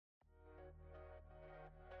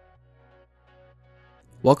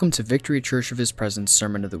Welcome to Victory Church of His Presence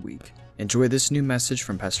Sermon of the Week. Enjoy this new message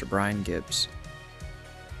from Pastor Brian Gibbs.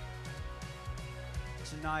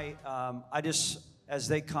 Tonight, as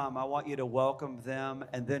they come, I want you to welcome them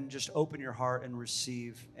and then just open your heart and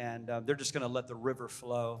receive. And they're just going to let the river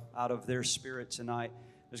flow out of their spirit tonight.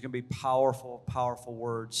 There's going to be powerful, powerful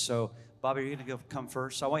words. So, Bobby, are you going to come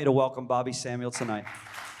first? I want you to welcome Bobby Samuel tonight.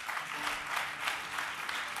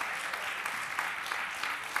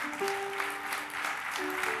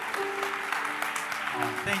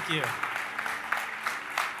 Thank you.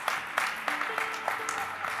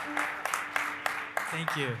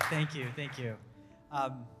 Thank you.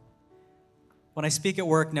 When I speak at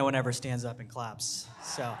work, no one ever stands up and claps.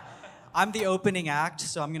 So I'm the opening act,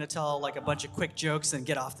 so I'm going to tell like a bunch of quick jokes and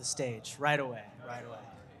get off the stage right away.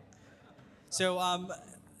 So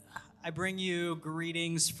I bring you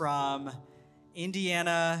greetings from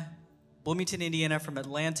Indiana, Bloomington, Indiana, from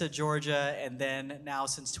Atlanta, Georgia, and then now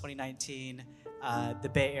since 2019, the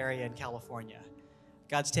Bay Area in California.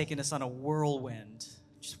 God's taken us on a whirlwind.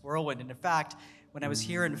 And in fact, when I was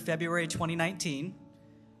here in February 2019,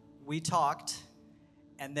 we talked,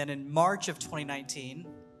 and then in March of 2019,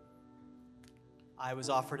 I was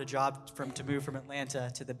offered a job to move from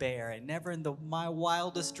Atlanta to the Bay Area. Never in my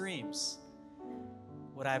wildest dreams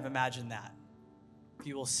would I have imagined that. If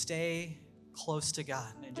you will stay close to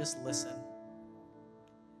God and just listen,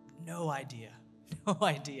 no idea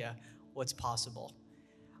what's possible.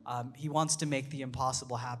 He wants to make the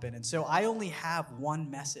impossible happen. And so I only have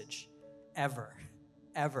one message, ever.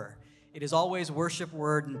 It is always worship,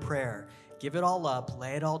 word, and prayer. Give it all up,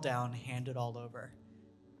 lay it all down, hand it all over.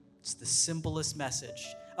 It's the simplest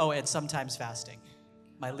message. Oh, and sometimes fasting.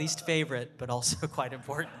 My least favorite, but also quite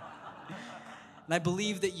important. And I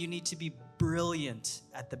believe that you need to be brilliant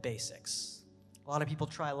at the basics. A lot of people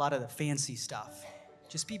try a lot of the fancy stuff.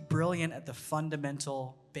 Just be brilliant at the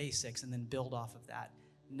fundamental basics and then build off of that.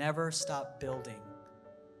 Never stop building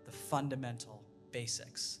the fundamental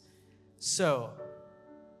basics. So,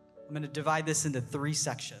 I'm going to divide this into 3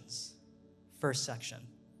 sections. First section,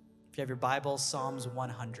 if you have your Bible, Psalms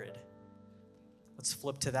 100. Let's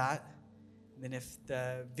flip to that. And then if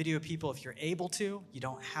the video people, if you're able to, you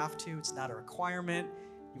don't have to. It's not a requirement.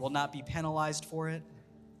 You will not be penalized for it.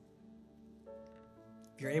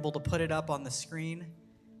 If you're able to put it up on the screen,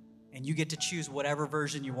 and you get to choose whatever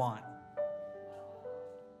version you want.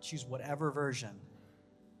 Choose whatever version.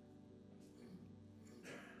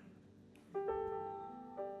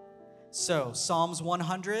 So, Psalms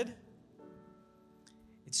 100,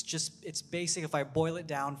 it's basic. If I boil it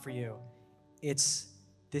down for you, this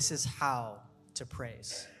is how to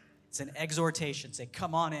praise. It's an exhortation. Say,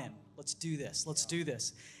 come on in. Let's do this.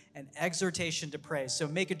 An exhortation to praise. So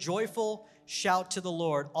make a joyful shout to the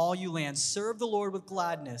Lord, all you lands. Serve the Lord with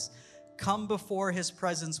gladness. Come before his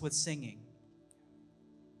presence with singing.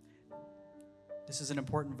 This is an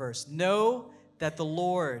important verse. Know that the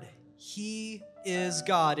Lord, he is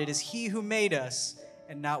God. It is he who made us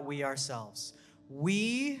and not we ourselves.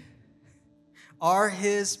 We are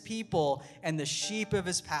his people and the sheep of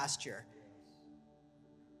his pasture.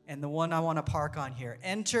 And the one I want to park on here.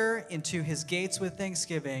 Enter into his gates with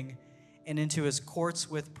thanksgiving and into his courts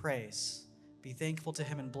with praise. Be thankful to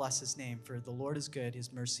him and bless his name, for the Lord is good,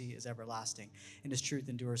 his mercy is everlasting, and his truth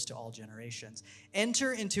endures to all generations.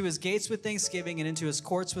 Enter into his gates with thanksgiving and into his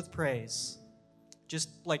courts with praise. Just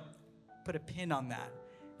like put a pin on that.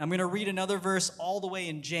 I'm going to read another verse all the way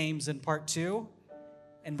in James in part 2,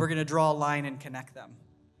 and we're going to draw a line and connect them.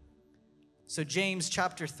 So James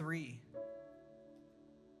chapter 3.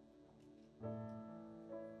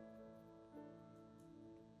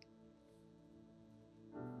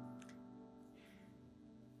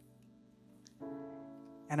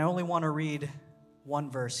 And I only want to read one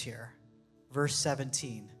verse here, verse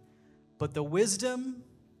 17. But the wisdom,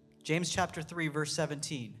 James chapter 3, verse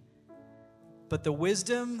 17. But the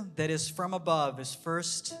wisdom that is from above is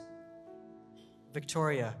first,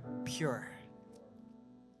 Victoria, pure.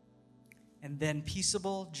 And then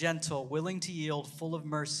peaceable, gentle, willing to yield, full of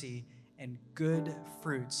mercy and good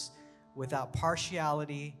fruits, without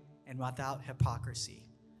partiality and without hypocrisy.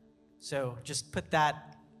 So just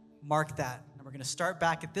mark that. And we're going to start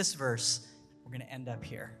back at this verse. We're going to end up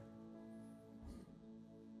here.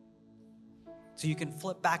 So you can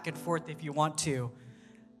flip back and forth if you want to.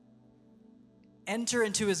 Enter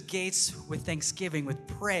into his gates with thanksgiving, with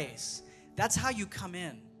praise. That's how you come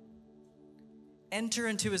in. Enter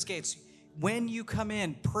into his gates. When you come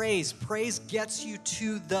in, praise. Praise gets you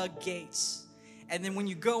to the gates. And then when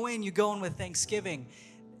you go in with thanksgiving.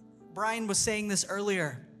 Brian was saying this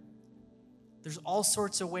earlier. There's all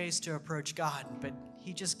sorts of ways to approach God, but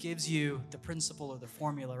he just gives you the principle or the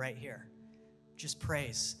formula right here. Just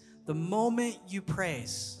praise. The moment you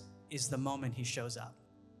praise is the moment he shows up.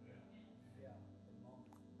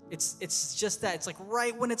 It's just that. It's like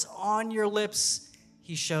right when it's on your lips,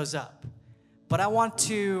 he shows up. But I want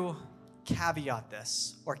to caveat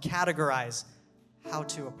this or categorize how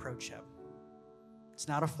to approach him. It's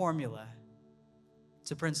not a formula.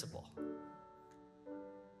 It's a principle.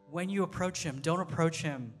 When you approach him, don't approach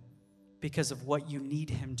him because of what you need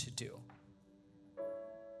him to do.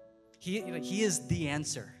 He is the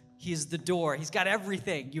answer. He is the door. He's got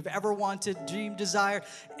everything you've ever wanted, dreamed, desired,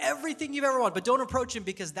 everything you've ever wanted. But don't approach him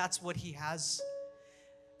because that's what he has.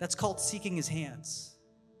 That's called seeking his hands.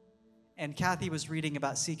 And Kathy was reading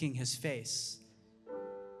about seeking his face.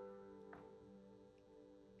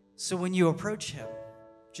 So when you approach him,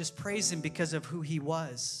 just praise him because of who he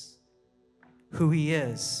was, who he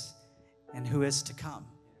is, and who is to come.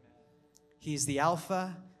 He's the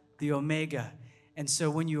Alpha, the Omega. And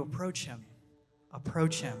so when you approach him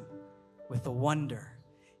with a wonder.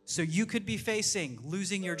 So you could be facing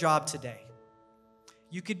losing your job today.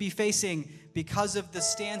 You could be facing, because of the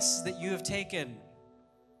stance that you have taken,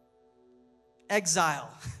 exile.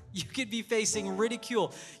 You could be facing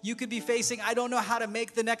ridicule. You could be facing, I don't know how to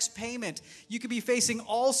make the next payment. You could be facing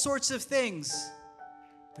all sorts of things.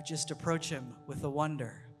 But just approach him with the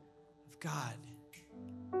wonder of God.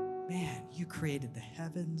 Man, you created the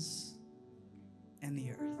heavens and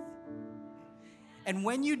the earth. And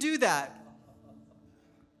when you do that,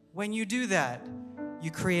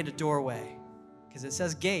 you create a doorway. Because it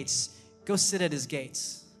says gates. Go sit at his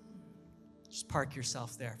gates. Just park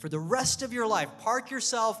yourself there. For the rest of your life, park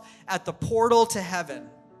yourself at the portal to heaven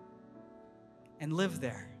and live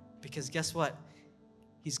there. Because guess what?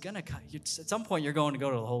 He's going to come. At some point, you're going to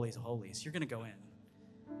go to the holies of holies. You're going to go in.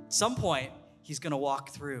 At some point, he's going to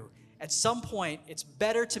walk through. At some point, it's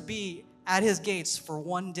better to be at his gates for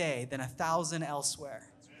one day than 1,000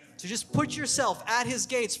 elsewhere. So just put yourself at his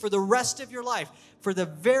gates for the rest of your life. For the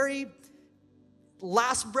very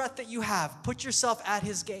last breath that you have, put yourself at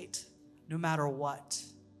his gate, no matter what.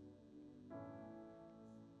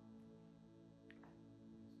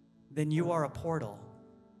 Then you are a portal.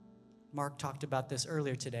 Mark talked about this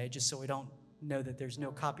earlier today, just so we don't know that there's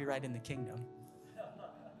no copyright in the kingdom.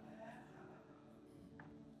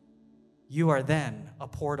 You are then a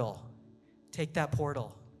portal. Take that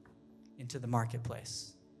portal into the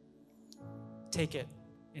marketplace. Take it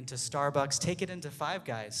into Starbucks. Take it into Five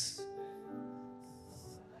Guys.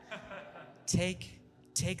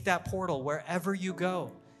 Take that portal wherever you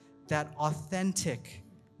go. That authentic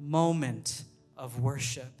moment of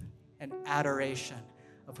worship and adoration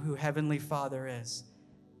of who Heavenly Father is.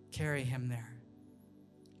 Carry him there.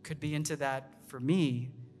 Could be into that, for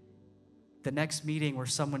me, the next meeting where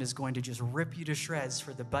someone is going to just rip you to shreds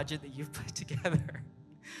for the budget that you've put together,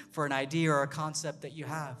 for an idea or a concept that you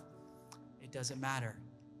have. It doesn't matter.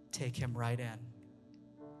 Take him right in.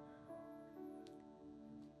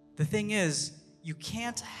 The thing is, you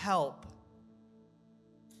can't help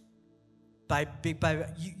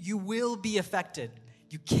you will be affected.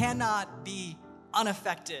 You cannot be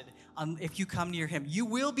unaffected if you come near him. You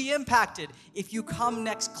will be impacted if you come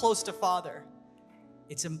next close to Father.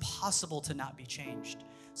 It's impossible to not be changed.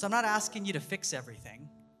 So I'm not asking you to fix everything.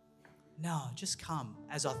 No, just come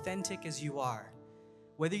as authentic as you are.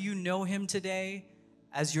 Whether you know him today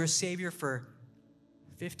as your Savior for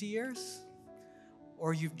 50 years,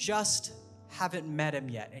 or you just haven't met him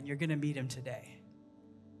yet and you're going to meet him today.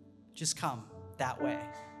 Just come that way.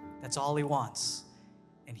 That's all he wants.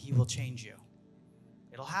 And he will change you.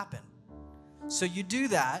 It'll happen. So you do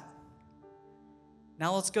that.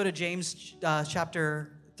 Now let's go to James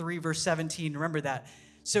chapter 3, verse 17. Remember that.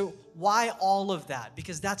 So why all of that?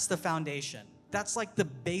 Because that's the foundation. That's like the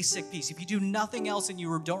basic piece. If you do nothing else and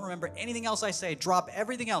you don't remember anything else I say, drop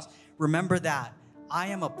everything else. Remember that. I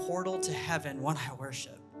am a portal to heaven when I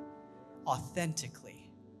worship. Authentically,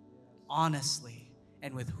 honestly,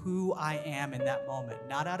 and with who I am in that moment.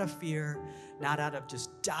 Not out of fear, not out of just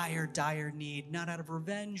dire need, not out of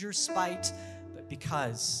revenge or spite, but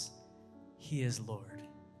because he is Lord.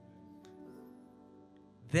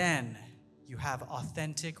 Then you have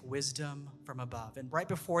authentic wisdom from above. And right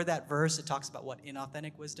before that verse, it talks about what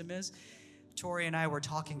inauthentic wisdom is. Tori and I were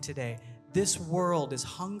talking today. This world is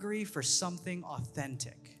hungry for something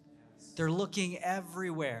authentic. They're looking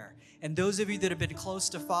everywhere. And those of you that have been close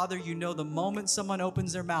to Father, you know the moment someone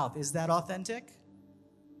opens their mouth, is that authentic?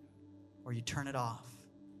 Or you turn it off.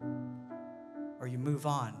 Or you move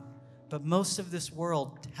on. But most of this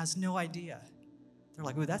world has no idea. They're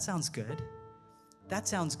like, ooh, that sounds good. That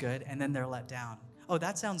sounds good, and then they're let down. Oh,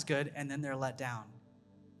 that sounds good, and then they're let down.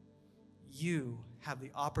 you have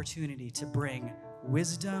the opportunity to bring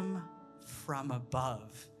wisdom from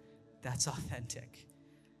above. That's authentic.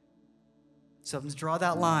 So I'm going to draw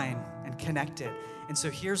that line and connect it. And so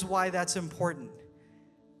here's why that's important.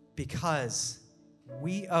 Because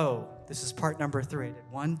we owe, this is part number 3. I did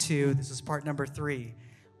 1, 2, this is part number 3.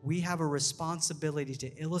 We have a responsibility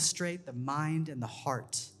to illustrate the mind and the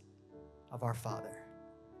heart of our Father.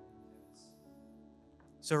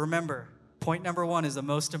 So remember, point number 1 is the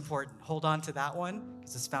most important. Hold on to that one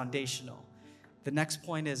because it's foundational. The next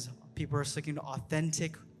point is people are seeking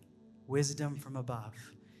authentic wisdom from above.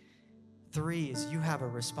 3 is you have a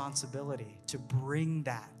responsibility to bring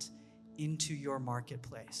that into your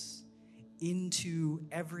marketplace, into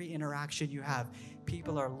every interaction you have.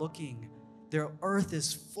 People are looking. Their earth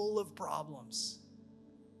is full of problems.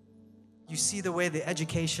 You see the way the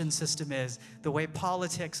education system is, the way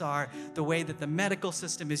politics are, the way that the medical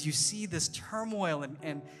system is. You see this turmoil,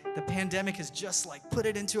 and the pandemic has just like put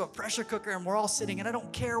it into a pressure cooker, and we're all sitting, and I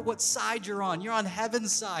don't care what side you're on. You're on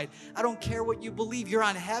heaven's side. I don't care what you believe. You're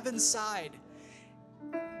on heaven's side.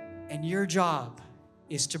 And your job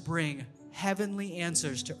is to bring heavenly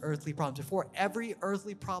answers to earthly problems. Before every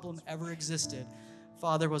earthly problem ever existed,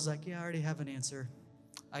 Father was like, yeah, I already have an answer.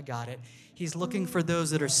 I got it. He's looking for those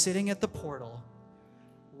that are sitting at the portal,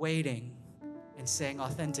 waiting and saying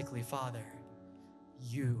authentically, Father,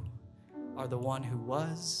 you are the one who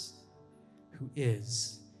was, who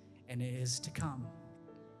is, and is to come.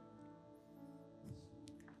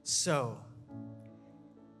 So,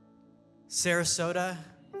 Sarasota,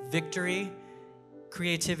 victory,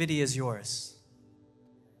 creativity is yours.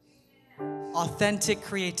 Authentic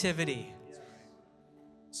creativity.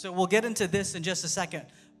 So we'll get into this in just a second.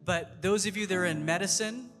 But those of you that are in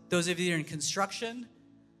medicine, those of you that are in construction,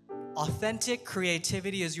 authentic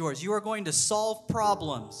creativity is yours. You are going to solve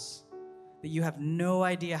problems that you have no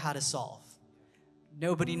idea how to solve.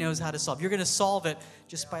 Nobody knows how to solve. You're going to solve it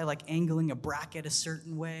just by like angling a bracket a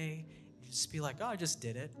certain way. You just be like, oh, I just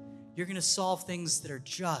did it. You're going to solve things that are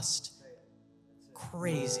just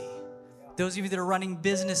crazy. Those of you that are running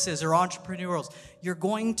businesses or entrepreneurs, you're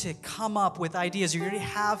going to come up with ideas. You're going to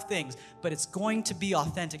have things, but it's going to be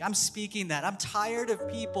authentic. I'm speaking that. I'm tired of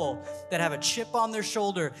people that have a chip on their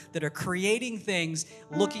shoulder that are creating things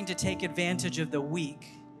looking to take advantage of the weak.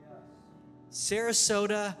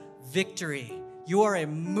 Sarasota victory. You are a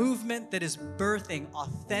movement that is birthing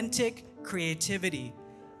authentic creativity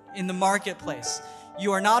in the marketplace.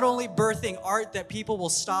 You are not only birthing art that people will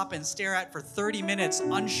stop and stare at for 30 minutes,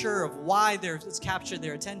 unsure of why it's captured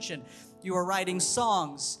their attention. You are writing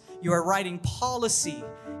songs. You are writing policy.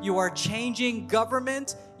 You are changing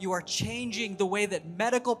government. You are changing the way that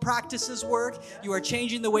medical practices work. You are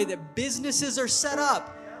changing the way that businesses are set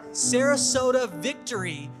up. Sarasota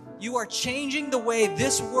victory. You are changing the way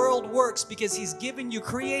this world works because He's given you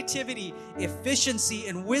creativity, efficiency,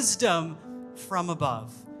 and wisdom from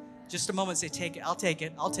above. Just a moment, say, take it, I'll take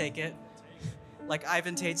it, I'll take it. Like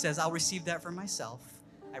Ivan Tate says, I'll receive that for myself.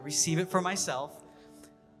 I receive it for myself.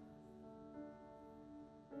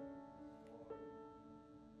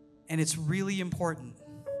 And it's really important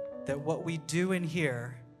that what we do in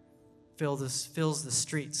here fills the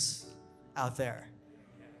streets out there.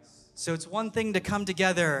 So it's one thing to come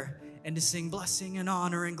together and to sing blessing and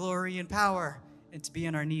honor and glory and power and to be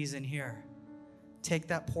on our knees in here. Take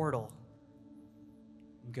that portal.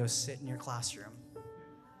 Go sit in your classroom.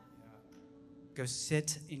 Go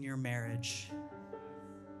sit in your marriage,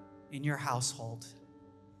 in your household,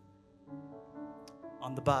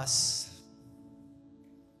 on the bus,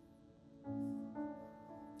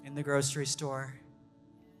 in the grocery store,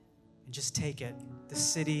 and just take it. The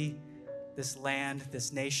city, this land,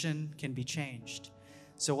 this nation can be changed.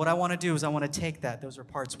 So what I want to do is I want to take that. Those are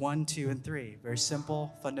parts 1, 2, and 3. Very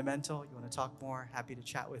simple, fundamental. You want to talk more? Happy to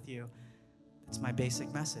chat with you. It's my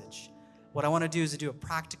basic message. What I want to do is to do a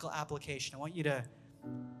practical application. I want you to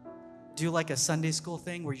do like a Sunday school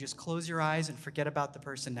thing where you just close your eyes and forget about the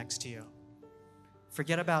person next to you.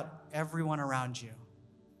 Forget about everyone around you.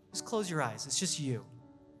 Just close your eyes. It's just you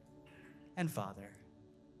and Father.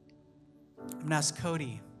 I'm going to ask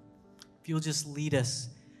Cody if you'll just lead us.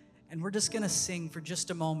 And we're just going to sing for just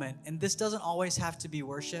a moment. And this doesn't always have to be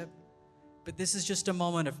worship, but this is just a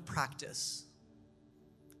moment of practice.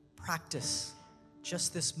 Practice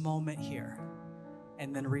just this moment here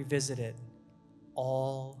and then revisit it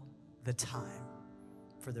all the time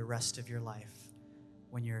for the rest of your life.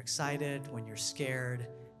 When you're excited, when you're scared,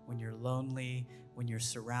 when you're lonely, when you're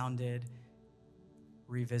surrounded,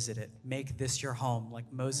 revisit it. Make this your home. Like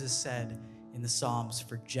Moses said in the Psalms,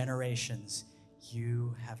 for generations,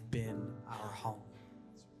 you have been our home.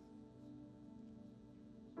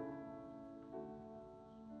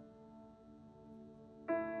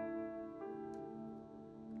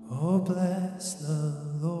 bless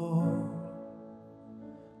the Lord,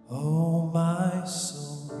 oh my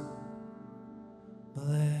soul,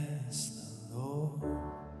 bless the Lord.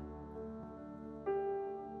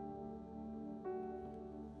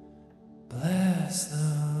 Bless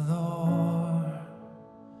the Lord,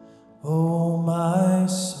 oh my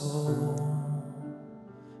soul,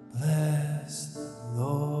 bless the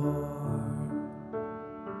Lord.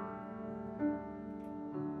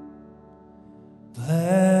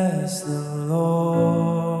 Bless the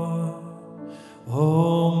Lord,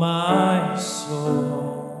 oh my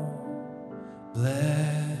soul,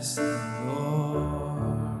 bless the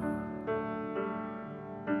Lord.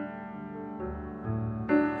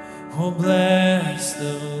 Oh, bless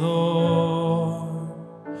the Lord,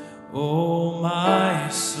 oh my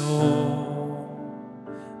soul,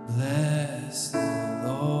 bless the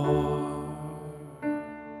Lord.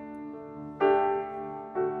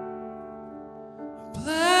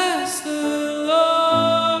 Bless the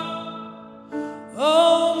Lord,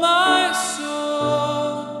 oh my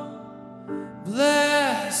soul,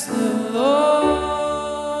 bless the Lord.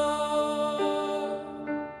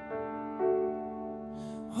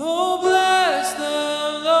 Oh, bless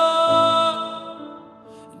the Lord,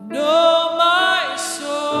 and oh my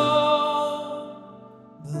soul,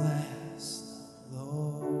 bless the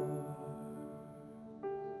Lord.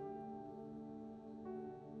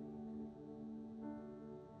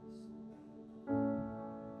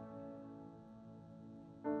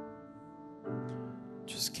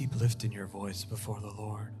 Just keep lifting your voice before the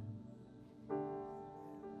Lord.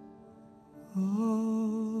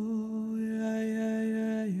 Oh, yeah, yeah,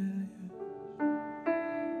 yeah, yeah, yeah.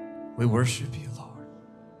 We worship you, Lord.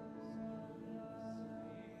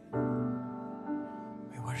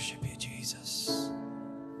 We worship you, Jesus.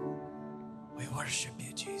 We worship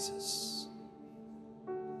you, Jesus.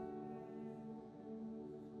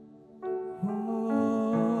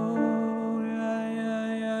 Oh, yeah,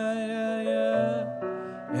 yeah, yeah, yeah, yeah.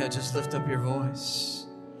 Yeah, just lift up your voice.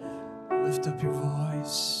 Lift up your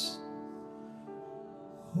voice.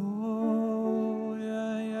 Oh,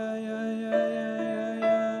 yeah, yeah, yeah, yeah, yeah,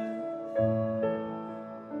 yeah,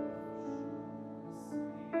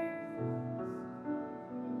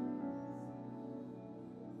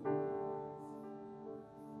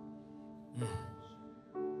 yeah.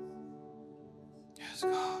 Yes,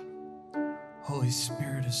 God. Holy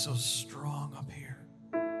Spirit is so strong up here.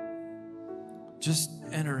 Just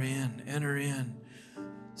enter in.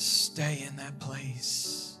 Stay in that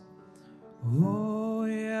place. Oh,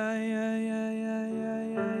 yeah, yeah, yeah, yeah, yeah,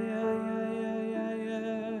 yeah, yeah, yeah, yeah,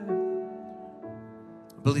 yeah.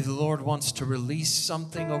 I believe the Lord wants to release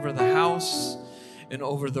something over the house and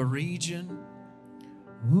over the region.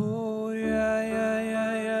 Oh, yeah, yeah,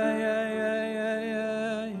 yeah, yeah, yeah, yeah,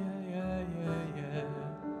 yeah, yeah, yeah, yeah,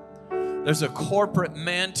 yeah. There's a corporate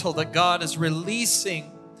mantle that God is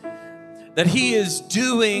releasing, that He is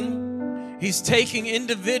doing. He's taking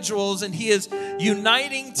individuals and He is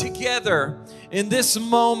uniting together in this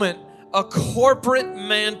moment a corporate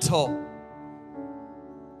mantle.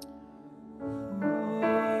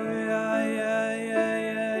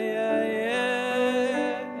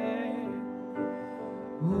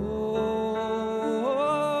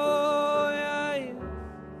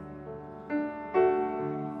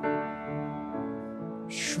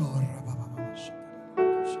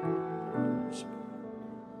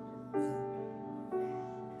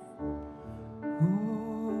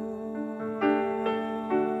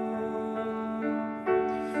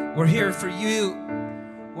 We're here for you.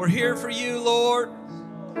 We're here for you, Lord.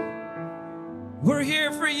 We're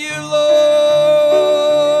here for you,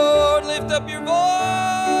 Lord. Lift up your voice.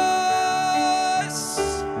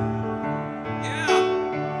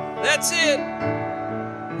 Yeah, that's it.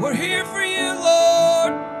 We're here for you,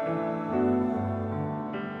 Lord.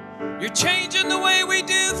 You're changing the way we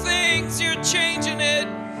do things. You're changing it.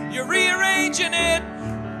 You're rearranging it.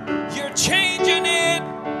 You're changing it.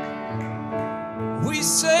 We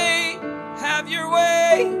say, have your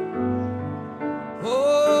way.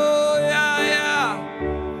 Oh, yeah, yeah.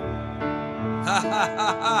 Ha, ha,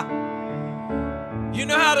 ha, ha. You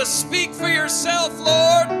know how to speak for yourself,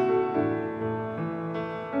 Lord.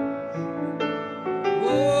 Oh,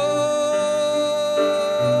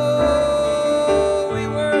 we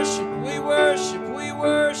worship, we worship, we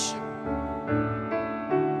worship.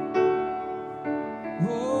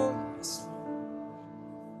 Oh, yes, Lord.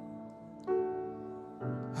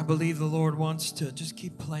 I believe the Lord wants to just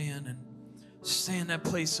keep playing and stay in that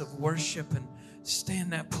place of worship and stay in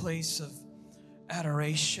that place of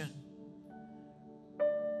adoration.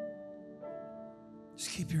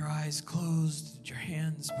 Just keep your eyes closed, your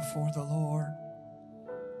hands before the Lord.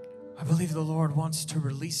 I believe the Lord wants to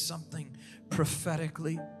release something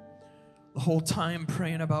prophetically. The whole time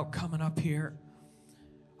praying about coming up here,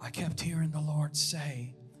 I kept hearing the Lord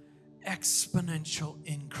say, exponential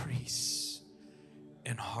increase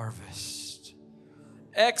in harvest.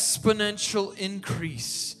 Exponential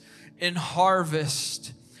increase in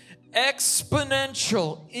harvest.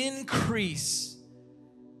 Exponential increase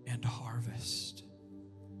in harvest.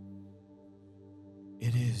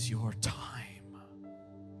 It is your time.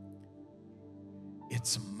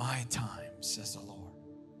 It's my time, says the Lord.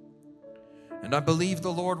 And I believe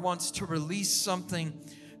the Lord wants to release something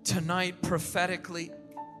tonight prophetically.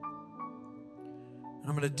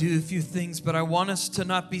 I'm going to do a few things, but I want us to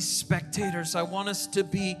not be spectators. I want us to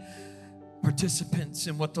be participants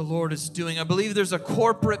in what the Lord is doing. I believe there's a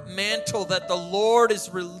corporate mantle that the Lord is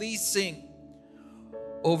releasing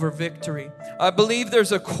over Victory. I believe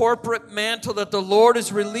there's a corporate mantle that the Lord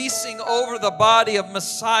is releasing over the body of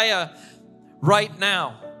Messiah right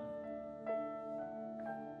now.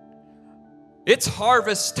 It's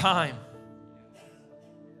harvest time.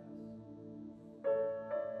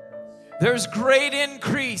 There's great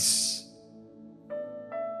increase.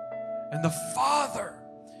 And the Father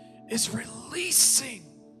is releasing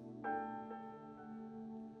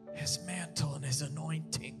His mantle and His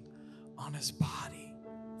anointing on His body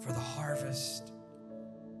for the harvest.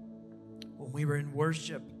 When we were in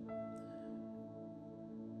worship,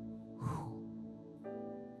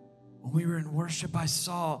 I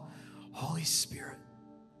saw Holy Spirit.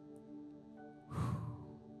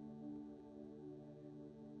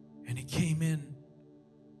 And He came in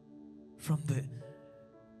from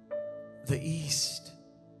the east.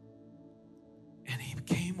 And He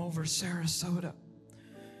came over Sarasota.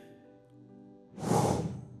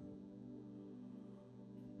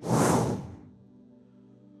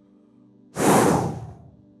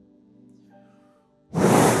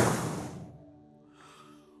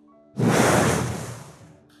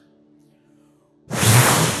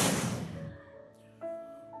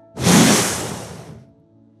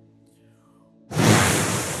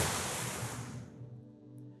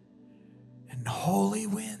 Holy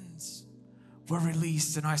winds were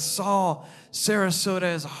released, and I saw Sarasota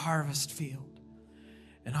as a harvest field,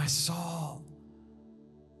 and I saw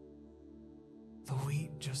the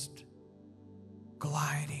wheat just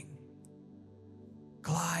gliding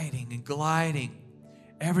and gliding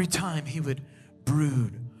every time he would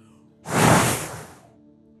brood.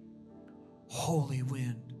 Holy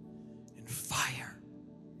wind and fire.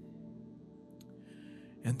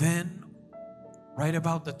 And then right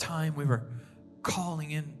about the time we were calling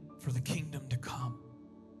in for the kingdom to come,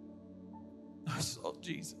 I saw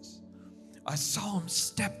Jesus. I saw Him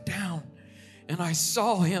step down, and I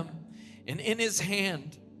saw Him, and in His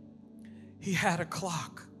hand He had a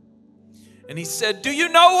clock, and He said, do you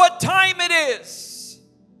know what time it is?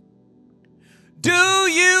 Do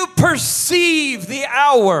you perceive the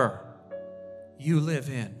hour you live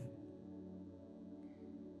in?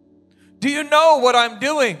 Do you know what I'm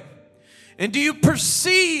doing? And do you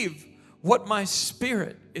perceive what my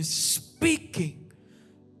Spirit is speaking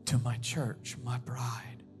to my church, my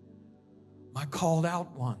bride, my called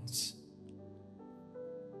out ones?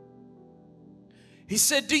 He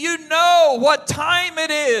said, do you know what time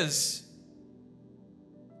it is?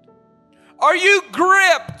 Are you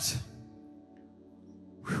gripped?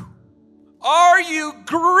 Are you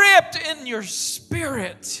gripped in your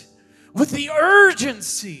spirit with the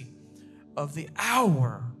urgency of the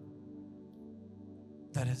hour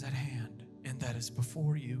that is at hand and that is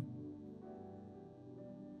before you?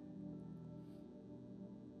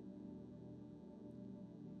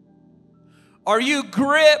 Are you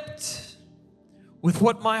gripped with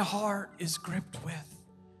what my heart is gripped with?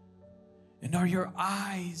 And are your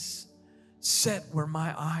eyes set where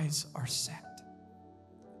my eyes are set,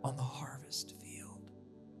 on the harvest field?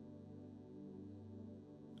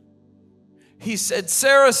 He said,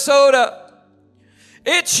 Sarasota,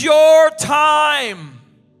 it's your time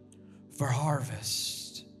for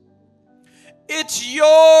harvest. It's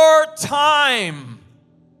your time.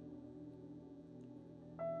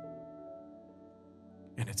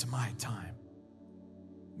 And it's my time,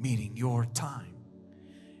 meeting your time.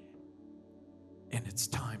 And it's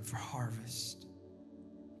time for harvest.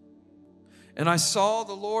 And I saw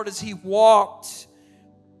the Lord as He walked,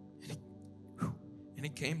 and He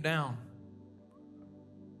came down,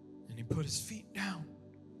 and He put His feet down.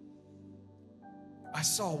 I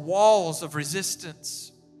saw walls of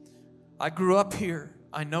resistance. I grew up here.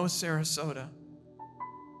 I know Sarasota.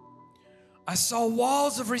 I saw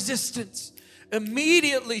walls of resistance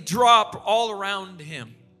immediately drop all around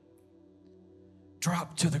Him.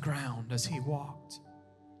 Drop to the ground as He walked.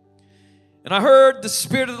 And I heard the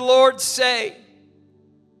Spirit of the Lord say,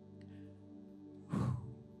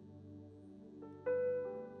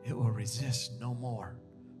 it will resist no more,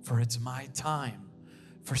 for it's my time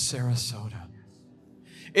for Sarasota.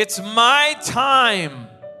 It's my time,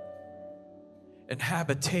 and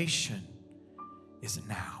habitation is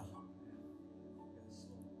now.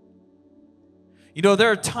 You know,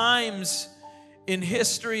 there are times in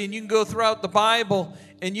history, and you can go throughout the Bible,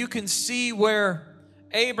 and you can see where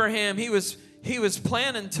Abraham, he was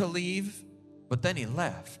planning to leave, but then he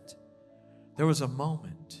left. There was a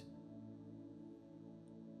moment.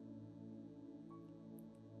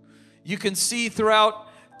 You can see throughout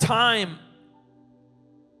time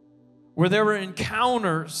where there were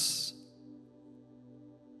encounters.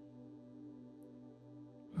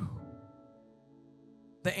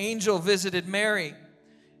 The angel visited Mary,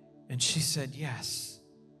 and she said yes.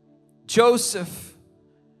 Joseph,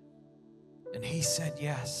 and he said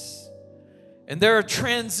yes. And there are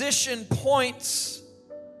transition points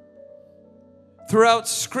throughout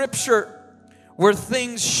Scripture where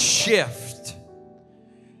things shift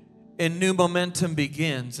and new momentum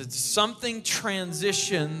begins. It's something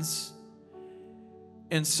transitions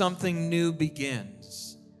and something new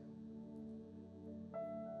begins.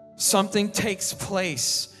 Something takes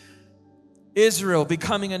place. Israel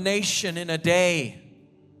becoming a nation in a day.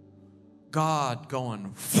 God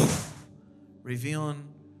going, revealing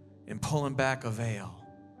and pulling back a veil.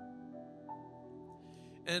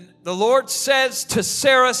 And the Lord says to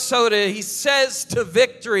Sarasota, He says to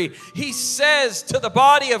Victory, He says to the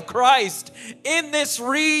body of Christ in this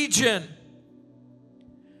region,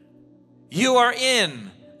 you are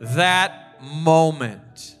in that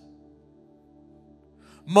moment.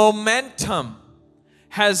 Momentum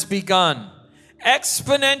has begun.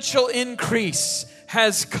 Exponential increase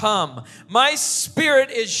has come. My Spirit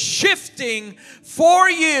is shifting for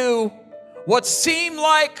you what seemed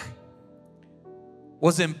like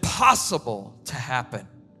was impossible to happen.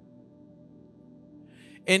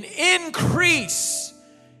 An increase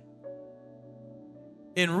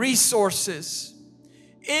in resources,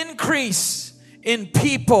 increase in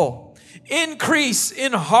people, increase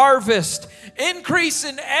in harvest, increase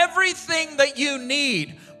in everything that you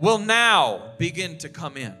need will now begin to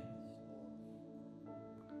come in.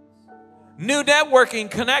 New networking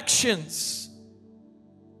connections.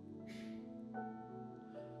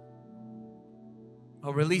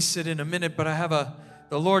 I'll release it in a minute, but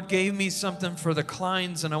the Lord gave me something for the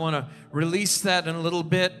Kleins, and I want to release that in a little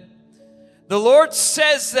bit. The Lord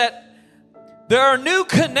says that there are new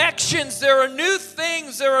connections, there are new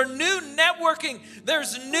things, there are new networking,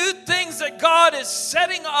 there's new things that God is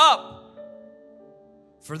setting up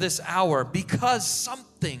for this hour because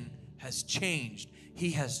something has changed.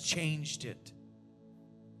 He has changed it.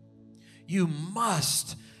 You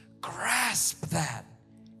must grasp that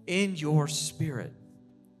in your spirit.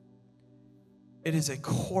 It is a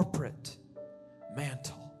corporate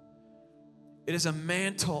mantle. It is a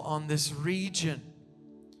mantle on this region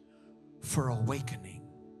for awakening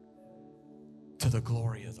to the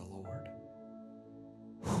glory of the Lord.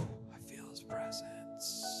 Whew, I feel His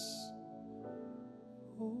presence.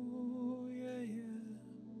 Oh, yeah, yeah.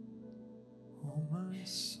 Oh, my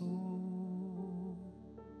soul.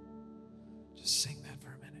 Just sing that for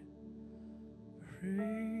a minute.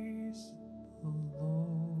 Praise the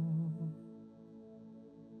Lord.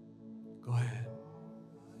 Go ahead.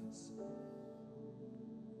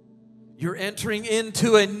 You're entering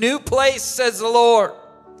into a new place, says the Lord.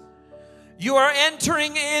 You are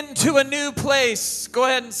entering into a new place. Go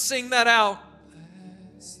ahead and sing that out.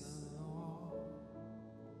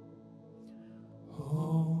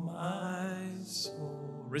 Oh, my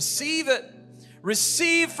soul. Receive it.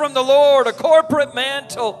 Receive from the Lord a corporate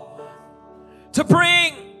mantle to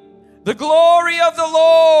bring the glory of the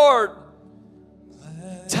Lord,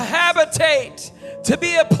 to habitate, to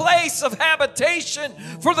be a place of habitation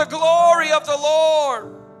for the glory of the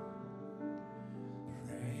Lord.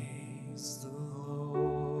 Praise the Lord.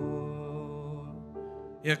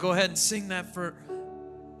 Yeah, go ahead and sing that for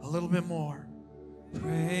a little bit more.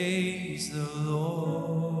 Praise the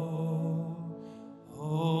Lord,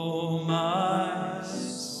 oh my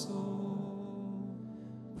soul.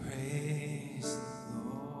 Praise the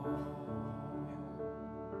Lord.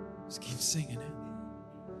 Just keep singing it.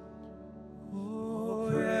 Oh,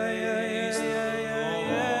 yeah, yeah, yeah, yeah, yeah,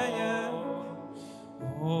 yeah, yeah.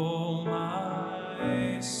 Oh,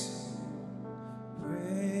 my soul,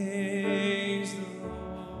 praise the Lord.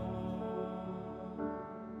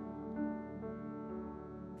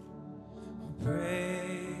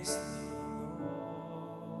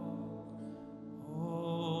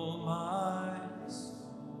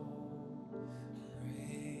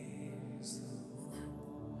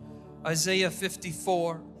 Isaiah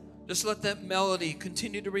 54. Just let that melody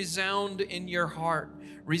continue to resound in your heart,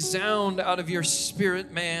 resound out of your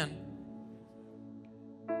spirit, man.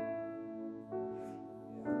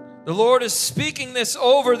 The Lord is speaking this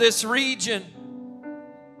over this region.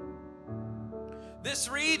 This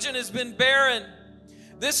region has been barren.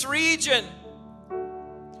 This region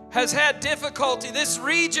has had difficulty. This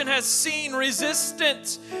region has seen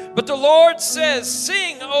resistance. But the Lord says,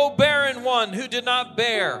 sing, O barren one who did not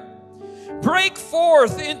bear. Break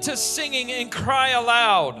forth into singing and cry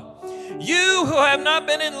aloud. You who have not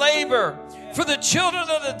been in labor, for the children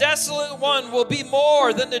of the desolate one will be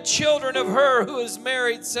more than the children of her who is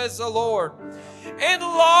married, says the Lord.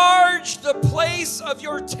 Enlarge the place of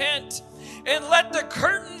your tent, and let the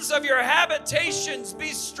curtains of your habitations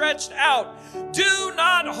be stretched out. Do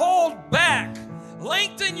not hold back.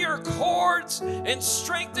 Lengthen your cords and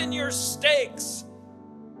strengthen your stakes.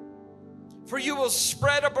 For you will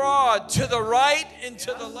spread abroad to the right and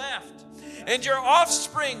to the left, and your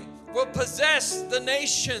offspring will possess the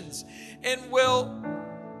nations and will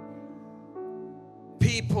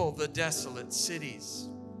people the desolate cities.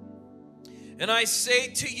 And I say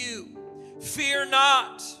to you, fear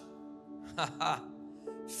not.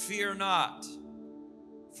 Fear not,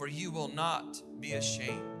 for you will not be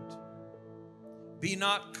ashamed. Be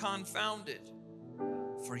not confounded,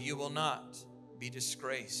 for you will not be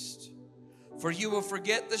disgraced. For you will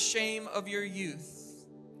forget the shame of your youth,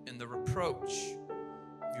 and the reproach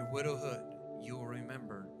of your widowhood you will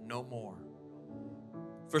remember no more.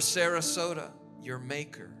 For Sarasota, your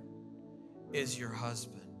maker, is your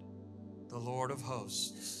husband. The Lord of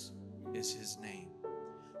hosts is his name.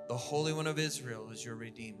 The Holy One of Israel is your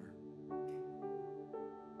Redeemer.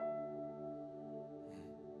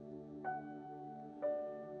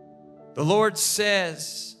 The Lord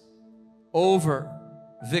says over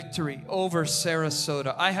Victory, over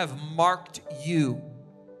Sarasota, I have marked you.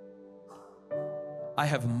 I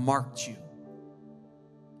have marked you.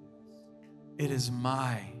 It is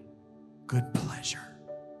my good pleasure.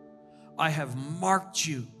 I have marked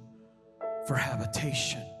you for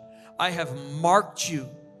habitation. I have marked you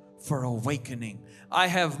for awakening. I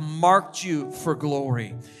have marked you for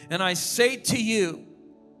glory. And I say to you,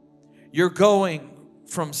 you're going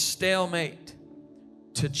from stalemate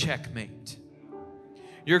to checkmate.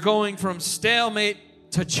 You're going from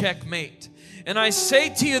stalemate to checkmate. And I say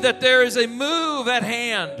to you that there is a move at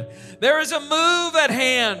hand. There is a move at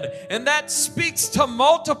hand. And that speaks to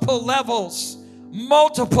multiple levels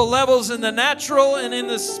in the natural and in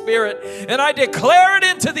the spirit. And I declare it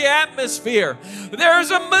into the atmosphere.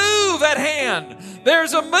 There's a move at hand.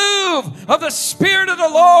 There's a move of the Spirit of the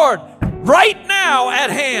Lord right now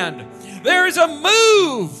at hand. There is a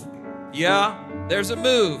move. Yeah, there's a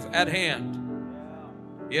move at hand.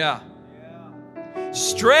 Yeah.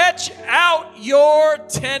 Stretch out your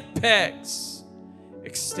tent pegs.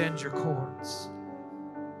 Extend your cords.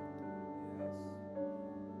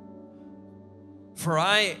 For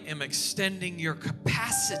I am extending your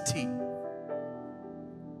capacity.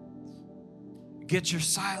 Get your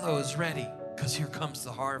silos ready, because here comes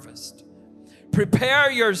the harvest. Prepare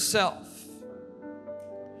yourself.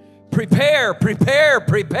 Prepare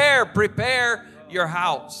your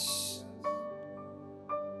house.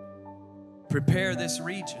 Prepare this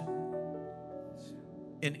region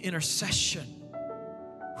in intercession.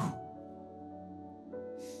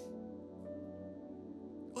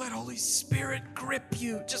 Let Holy Spirit grip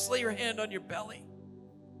you. Just lay your hand on your belly.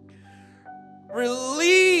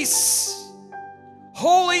 Release.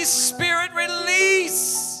 Holy Spirit,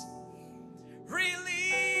 release.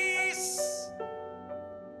 Release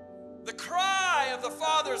the cry of the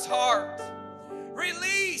Father's heart.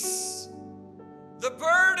 Release the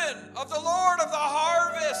burden of the Lord of the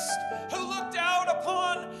harvest, who looked out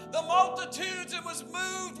upon the multitudes and was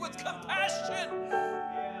moved with compassion.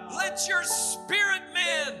 Let your spirit,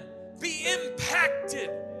 man, be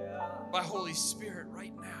impacted by Holy Spirit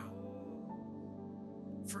right now.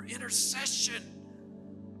 For intercession,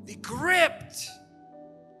 be gripped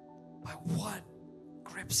by what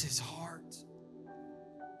grips his heart.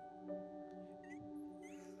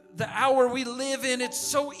 The hour we live in, it's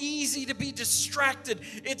so easy to be distracted.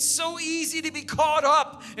 It's so easy to be caught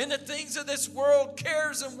up in the things of this world,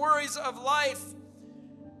 cares and worries of life,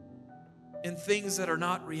 and things that are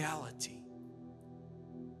not reality,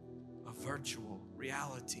 a virtual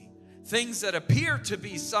reality. Things that appear to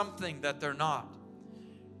be something that they're not,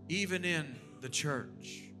 even in the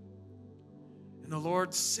church. And the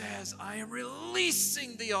Lord says, I am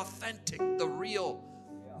releasing the authentic, the real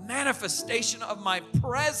manifestation of my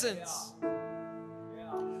presence.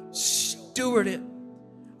 Steward it.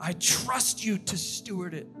 I trust you to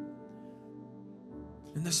steward it.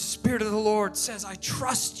 And the Spirit of the Lord says, I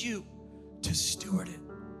trust you to steward it.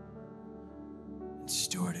 And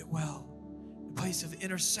steward it well. A place of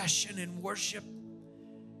intercession and worship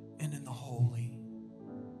and in the holy.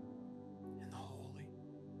 In the holy.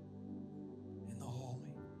 In the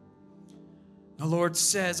holy. The Lord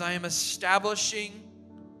says, I am establishing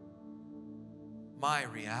my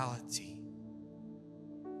reality.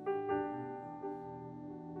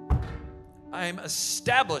 I am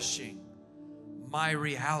establishing my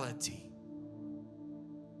reality.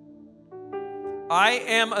 I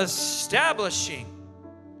am establishing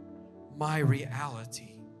my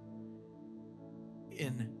reality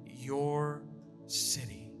in your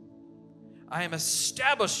city. I am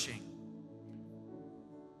establishing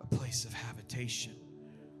a place of habitation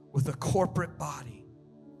with a corporate body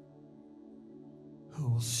who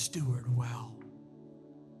will steward well.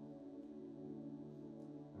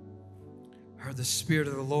 I heard the Spirit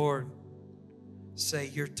of the Lord say,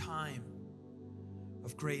 your time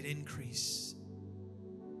of great increase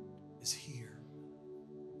is here.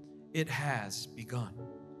 It has begun.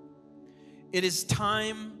 It is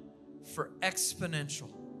time for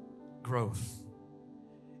exponential growth.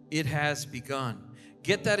 It has begun.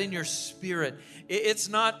 Get that in your spirit. It's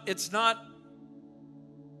not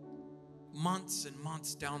months and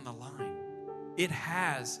months down the line. It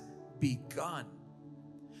has begun.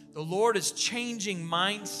 The Lord is changing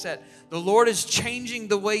mindset. The Lord is changing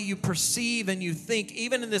the way you perceive and you think.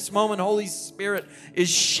 Even in this moment, Holy Spirit is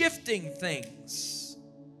shifting things.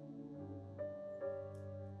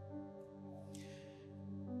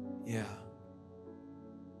 Yeah.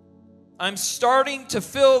 I'm starting to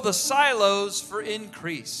fill the silos for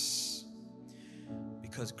increase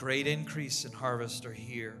because great increase and harvest are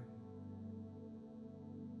here.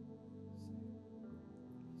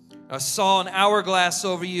 I saw an hourglass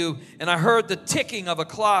over you, and I heard the ticking of a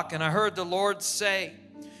clock, and I heard the Lord say,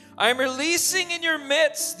 I am releasing in your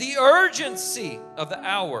midst the urgency of the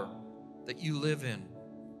hour that you live in.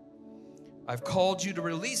 I've called you to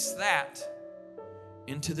release that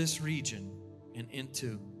into this region and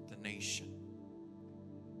into the nation.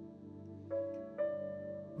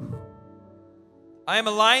 I am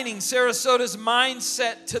aligning Sarasota's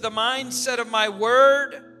mindset to the mindset of my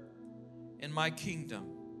word and my kingdom,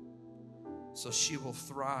 so she will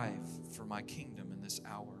thrive for my kingdom in this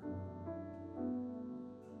hour.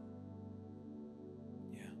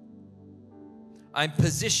 Yeah. I'm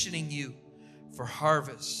positioning you for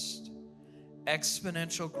harvest,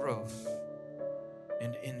 exponential growth,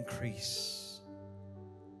 and increase.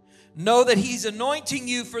 Know that He's anointing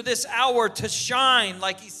you for this hour to shine,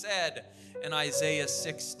 like He said in Isaiah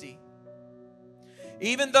 60.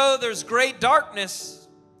 Even though there's great darkness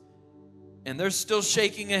and there's still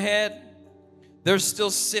shaking ahead, there's still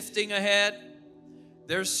sifting ahead,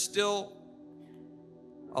 there's still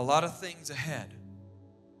a lot of things ahead,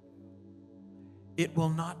 it will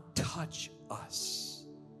not touch us.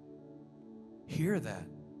 Hear that.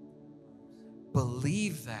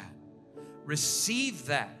 Believe that. Receive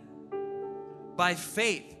that. By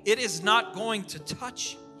faith, it is not going to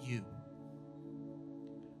touch you.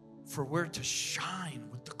 For we're to shine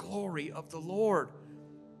with the glory of the Lord.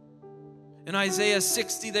 In Isaiah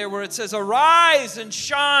 60 there where it says, arise and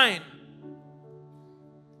shine.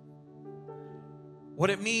 What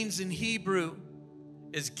it means in Hebrew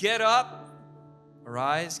is get up,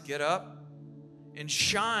 arise, get up, and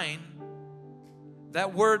shine.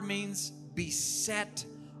 That word means be set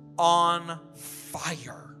on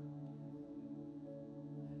fire.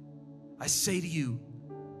 I say to you,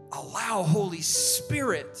 allow Holy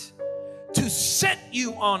Spirit to set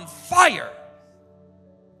you on fire.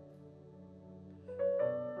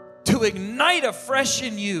 To ignite afresh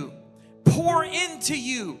in you, pour into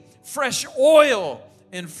you fresh oil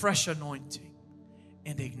and fresh anointing,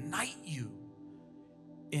 and ignite you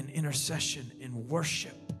in intercession, in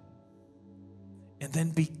worship, and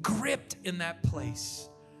then be gripped in that place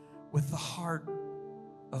with the heart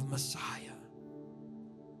of Messiah,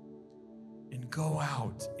 and go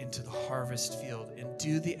out into the harvest field and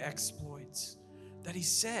do the exploits that He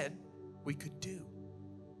said we could do.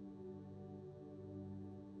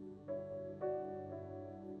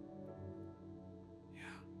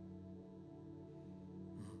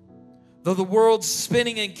 Though the world's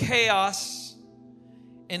spinning in chaos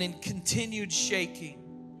and in continued shaking,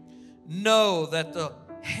 know that the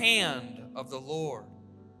hand of the Lord,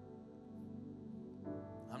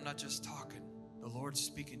 I'm not just talking, the Lord's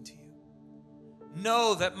speaking to you.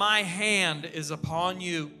 Know that my hand is upon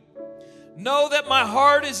you. Know that my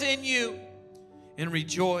heart is in you, and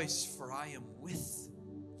rejoice, for I am with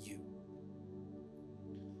you.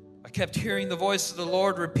 I kept hearing the voice of the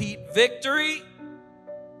Lord repeat, victory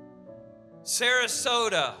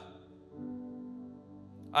Sarasota,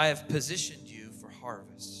 I have positioned you for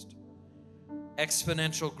harvest,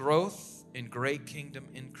 exponential growth, and great kingdom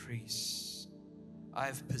increase. I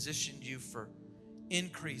have positioned you for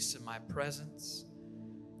increase in my presence,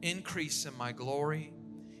 increase in my glory,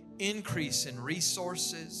 increase in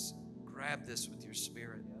resources. Grab this with your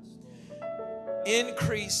spirit.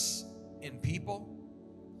 Increase in people.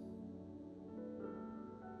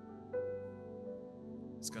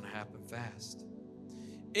 It's going to happen fast.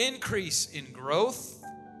 Increase in growth.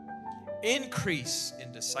 Increase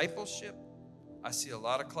in discipleship. I see a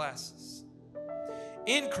lot of classes.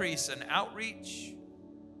 Increase in outreach.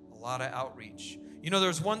 A lot of outreach. You know,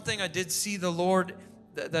 there's one thing I did see the Lord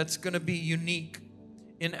that's going to be unique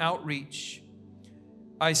in outreach.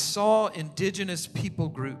 I saw indigenous people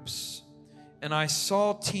groups, and I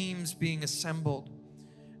saw teams being assembled.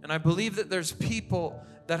 And I believe that there's people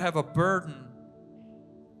that have a burden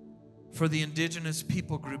for the indigenous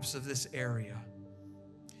people groups of this area.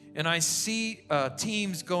 And I see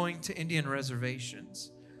teams going to Indian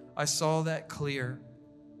reservations. I saw that clear.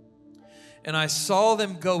 And I saw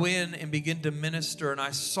them go in and begin to minister. And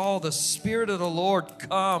I saw the Spirit of the Lord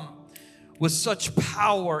come with such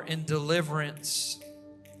power and deliverance.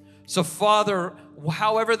 So, Father,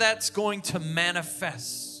 however that's going to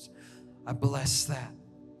manifest, I bless that.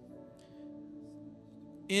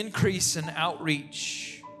 Increase in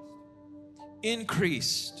outreach.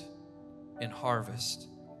 Increased in harvest,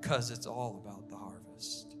 because it's all about the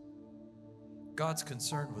harvest. God's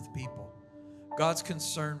concerned with people. God's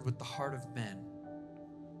concerned with the heart of men.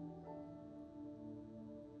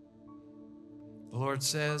 The Lord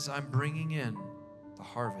says, I'm bringing in the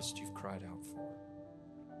harvest you've cried out for.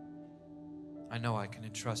 I know I can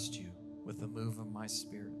entrust you with the move of my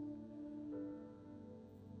Spirit.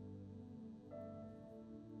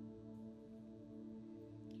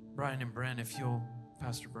 Brian and Bren,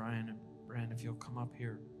 Pastor Brian and Bren, if you'll come up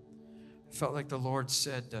here. I felt like the Lord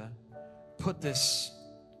said, put this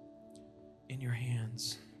in your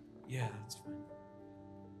hands. Yeah, that's fine.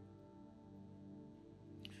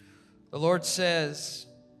 The Lord says,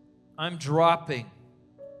 I'm dropping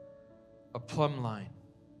a plumb line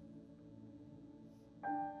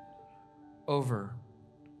over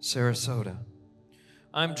Sarasota.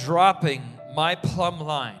 I'm dropping my plumb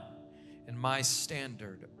line and my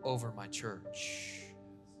standard over my church.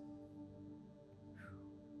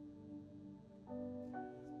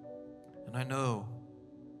 And I know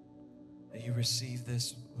that you receive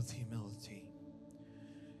this with humility.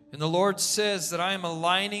 And the Lord says that I am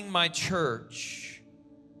aligning my church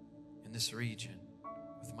in this region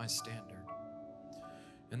with my standard.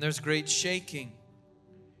 And there's great shaking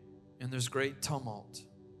and there's great tumult.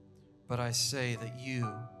 But I say that you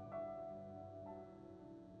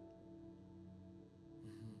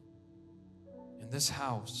this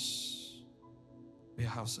house be a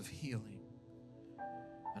house of healing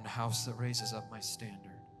and a house that raises up my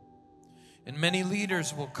standard. And many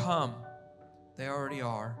leaders will come. They already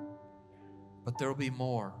are. But there will be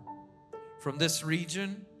more from this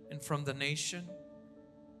region and from the nation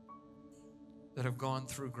that have gone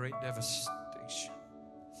through great devastation.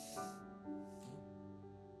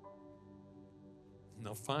 And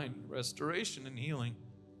they'll find restoration and healing.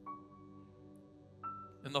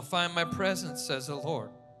 And they'll find my presence, says the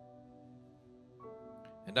Lord.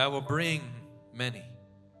 And I will bring many.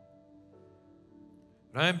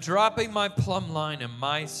 But I am dropping my plumb line and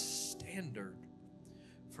my standard.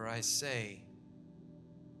 For I say,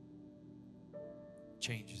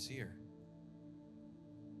 change is here.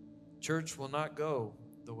 Church will not go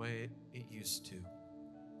the way it used to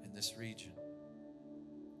in this region.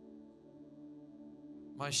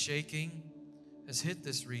 My shaking has hit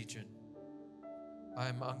this region.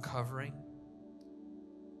 I'm uncovering.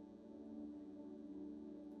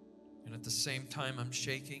 And at the same time I'm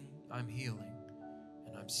shaking, I'm healing.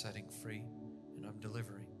 And I'm setting free. And I'm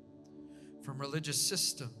delivering. From religious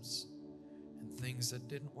systems and things that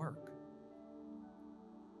didn't work.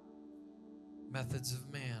 Methods of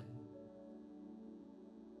man.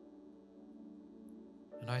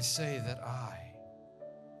 And I say that I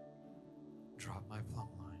drop my plumb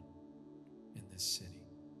line in this city.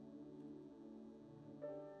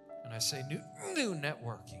 And I say new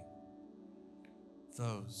networking.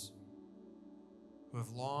 Those who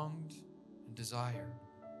have longed and desired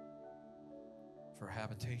for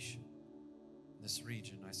habitation in this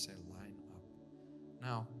region, I say line up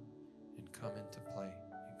now and come into play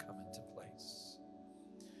and come into place.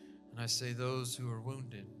 And I say those who are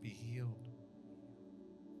wounded, be healed,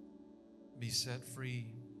 be set free,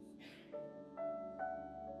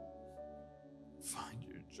 find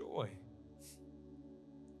your joy.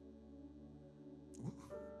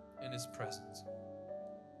 in His presence.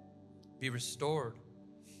 Be restored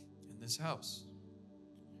in this house.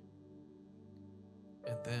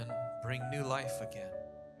 And then bring new life again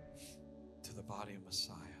to the body of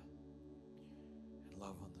Messiah. And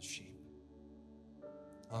love on the sheep.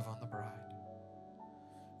 Love on the bride.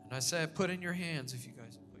 And I say, I put in your hands, if you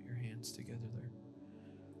guys put your hands together there,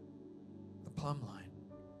 the plumb line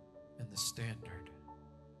and the standard.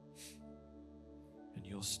 And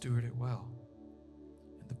you'll steward it well.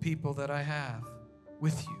 And the people that I have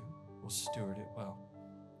with you will steward it well.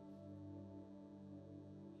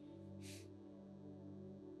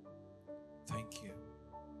 Thank you.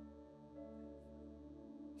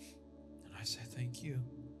 And I say thank you.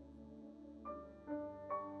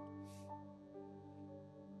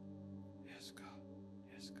 Yes, God.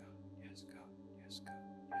 Yes, God. Yes, God. Yes, God.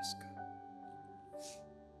 Yes, God.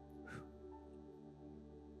 Whew.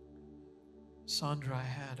 Sandra, I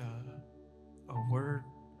had a word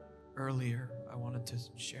earlier I wanted to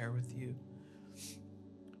share with you.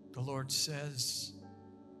 The Lord says,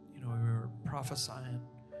 we were prophesying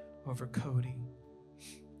over Cody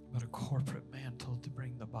about a corporate mantle to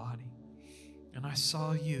bring the body. And I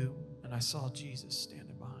saw you, and I saw Jesus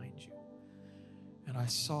standing behind you. And I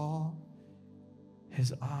saw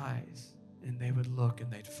His eyes, and they would look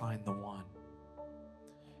and they'd find the one.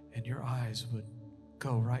 And your eyes would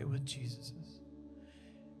go right with Jesus's.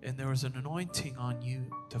 And there was an anointing on you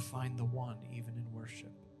to find the one, even in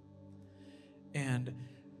worship. And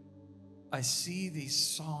I see these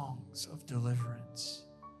songs of deliverance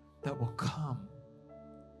that will come.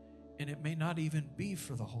 And it may not even be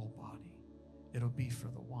for the whole body. It'll be for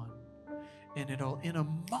the one. And it'll, in a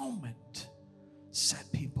moment,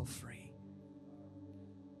 set people free.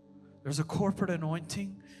 There's a corporate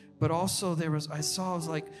anointing, but also it was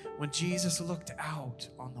like when Jesus looked out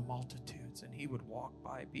on the multitudes and He would walk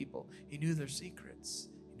by people. He knew their secrets.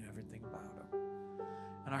 He knew everything about them.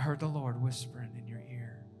 And I heard the Lord whispering in your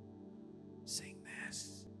ear, sing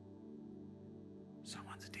this.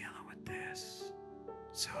 Someone's dealing with this.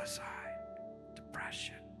 Suicide,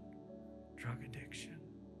 depression, drug addiction,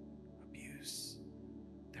 abuse.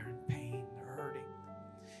 They're in pain, they're hurting.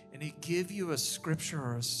 And He'd give you a scripture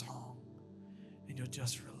or a song, and you'll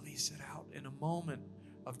just release it out in a moment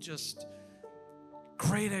of just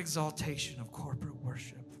great exaltation of corporate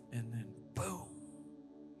worship, and then boom.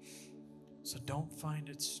 So don't find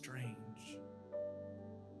it strange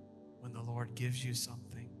when the Lord gives you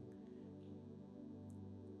something,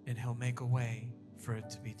 and He'll make a way for it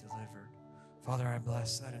to be delivered. Father, I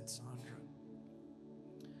bless that in Sandra.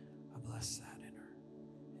 I bless that in her.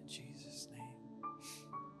 In Jesus' name.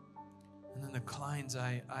 And then the Kleins,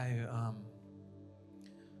 I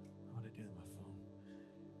want to do my phone.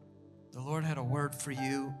 The Lord had a word for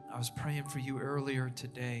you. I was praying for you earlier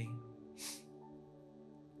today.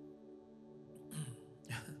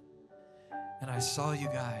 And I saw you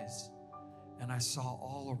guys, and I saw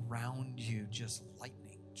all around you just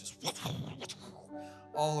lightning, just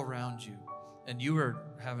all around you. And you were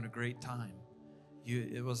having a great time.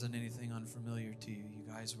 It wasn't anything unfamiliar to you. You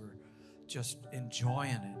guys were just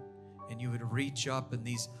enjoying it. And you would reach up, and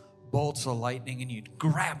these bolts of lightning, and you'd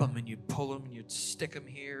grab them, and you'd pull them, and you'd stick them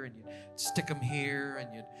here, and you'd stick them here,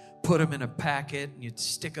 and you'd put them in a packet, and you'd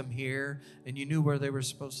stick them here, and you knew where they were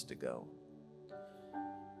supposed to go.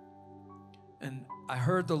 And I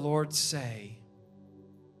heard the Lord say,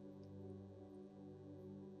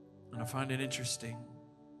 and I find it interesting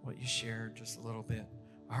what you shared just a little bit.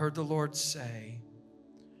 I heard the Lord say,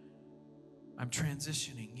 I'm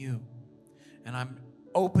transitioning you, and I'm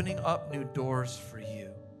opening up new doors for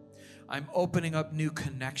you. I'm opening up new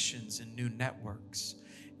connections and new networks,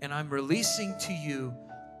 and I'm releasing to you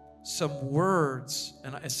some words,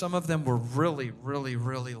 and some of them were really, really,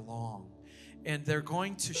 really long. And they're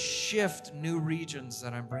going to shift new regions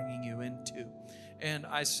that I'm bringing you into. And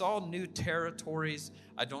I saw new territories.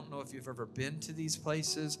 I don't know if you've ever been to these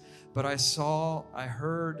places, but I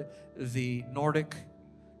heard the Nordic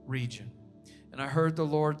region. And I heard the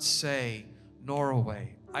Lord say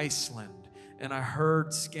Norway, Iceland, and I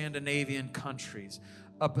heard Scandinavian countries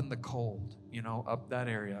up in the cold, up that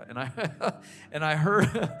area. And I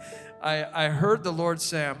heard the Lord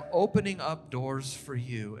say, I'm opening up doors for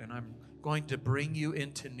you, and I'm going to bring you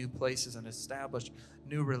into new places and establish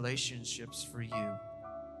new relationships for you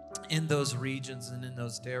in those regions and in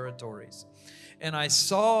those territories. And I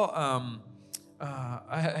saw,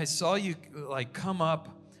 I saw you come up,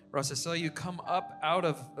 Russ. I saw you come up out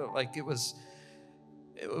of it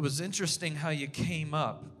was interesting how you came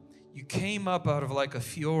up. You came up out of like a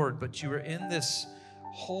fjord, but you were in this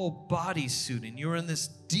whole bodysuit, and you were in this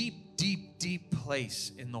deep, deep, deep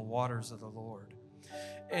place in the waters of the Lord.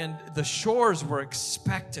 and the shores were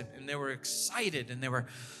expectant, and they were excited, and they were,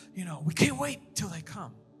 we can't wait till they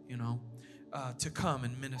come, to come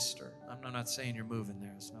and minister. I'm not saying you're moving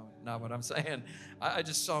there. It's not what I'm saying. I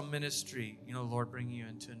just saw ministry, Lord bringing you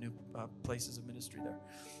into new places of ministry there.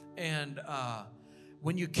 And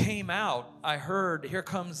when you came out, I heard, here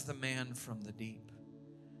comes the man from the deep.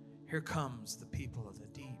 Here comes the people of the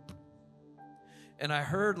deep. And I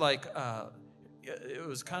heard it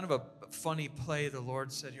was kind of a funny play. The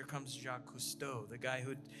Lord said, here comes Jacques Cousteau, the guy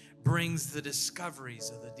who brings the discoveries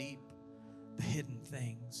of the deep, the hidden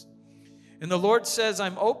things. And the Lord says,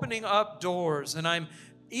 I'm opening up doors, and I'm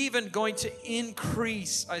even going to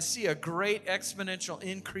increase. I see a great exponential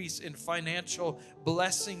increase in financial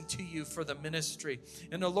blessing to you for the ministry.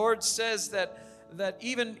 And the Lord says that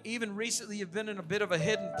even recently you've been in a bit of a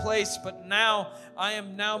hidden place, but now I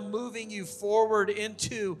am now moving you forward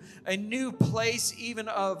into a new place even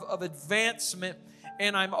of advancement,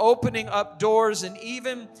 and I'm opening up doors. And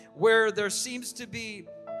even where there seems to be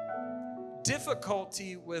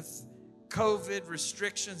difficulty with COVID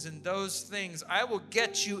restrictions and those things, I will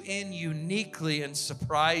get you in uniquely and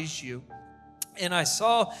surprise you. And I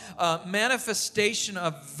saw a manifestation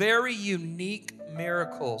of very unique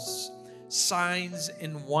miracles, signs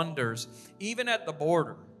and wonders, even at the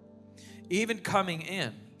border, even coming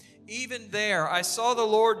in. Even there, I saw the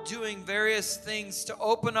Lord doing various things to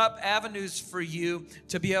open up avenues for you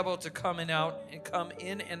to be able to come in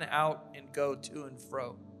and out and go to and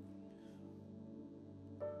fro.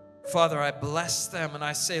 Father, I bless them and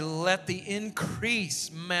I say, let the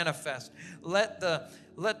increase manifest. Let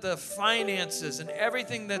the finances and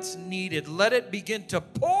everything that's needed, let it begin to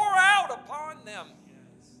pour out upon them.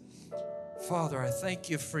 Father, I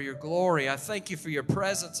thank you for your glory. I thank you for your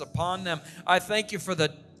presence upon them. I thank you for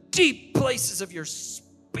the deep places of your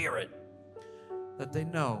Spirit that they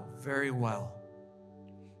know very well.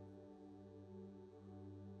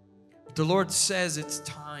 The Lord says it's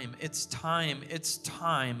time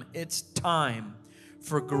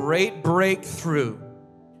for great breakthrough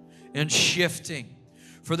and shifting.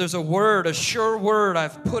 For there's a word, a sure word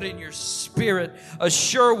I've put in your spirit, a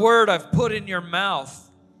sure word I've put in your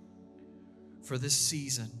mouth for this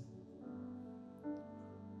season.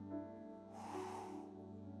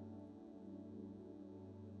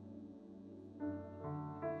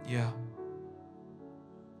 Yeah.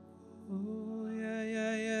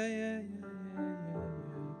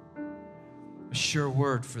 A sure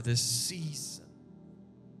word for this season.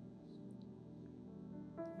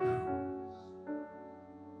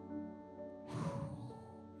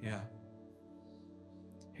 Yeah.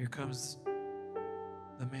 Here comes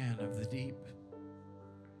the man of the deep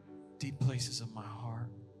places of my heart.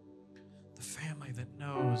 The family that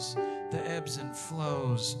knows the ebbs and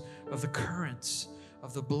flows of the currents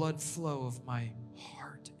of the blood flow of my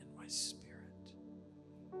heart and my spirit.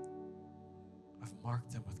 I've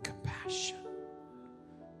marked them with compassion.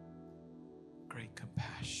 Great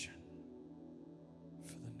compassion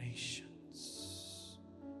for the nations,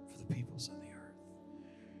 for the peoples of the earth.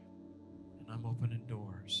 And I'm opening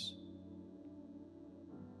doors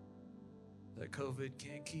that COVID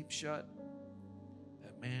can't keep shut,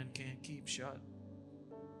 that man can't keep shut.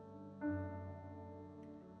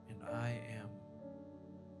 And I am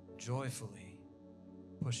joyfully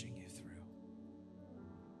pushing you through.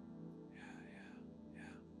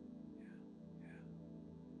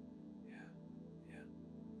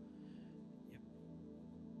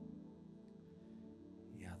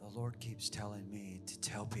 The Lord keeps telling me to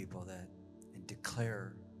tell people that and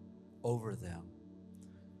declare over them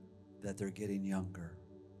that they're getting younger.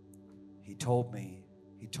 He told me,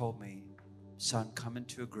 son, come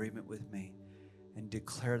into agreement with me and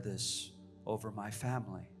declare this over my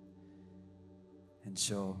family. And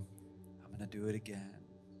so I'm going to do it again.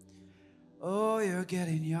 Oh, you're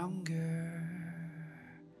getting younger.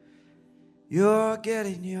 You're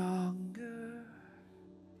getting younger.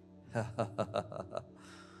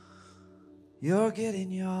 You're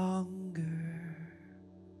getting younger,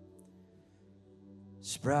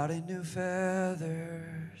 sprouting new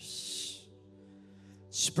feathers,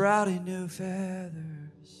 sprouting new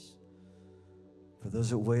feathers. For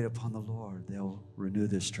those that wait upon the Lord, they'll renew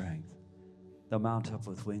their strength. They'll mount up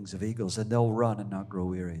with wings of eagles, and they'll run and not grow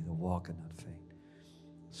weary. They'll walk and not faint.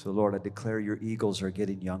 So, Lord, I declare your eagles are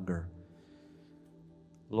getting younger.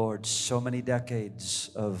 Lord, so many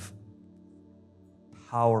decades of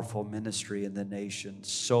powerful ministry in the nation,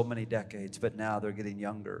 so many decades, but now they're getting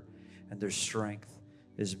younger and their strength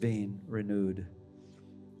is being renewed.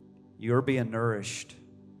 You're being nourished.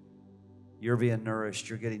 You're being nourished.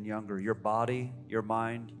 You're getting younger. Your body, your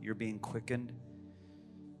mind, you're being quickened.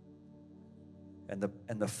 And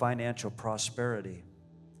the financial prosperity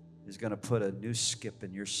is going to put a new skip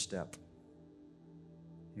in your step.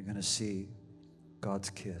 You're going to see God's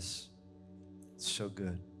kiss. It's so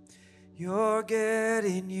good. You're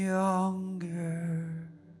getting younger.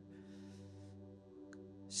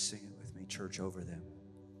 Sing it with me, church, over them.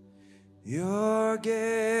 You're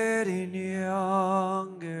getting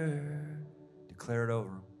younger. Declare it over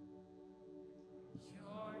them.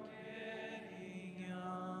 You're getting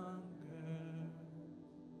younger.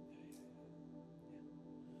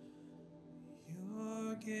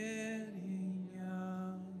 You're getting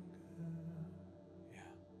younger.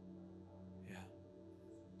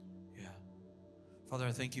 Yeah. Father,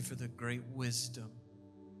 I thank you for the great wisdom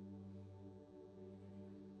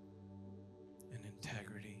and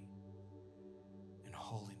integrity and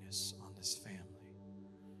holiness on this family.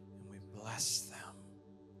 And we bless them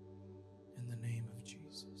in the name of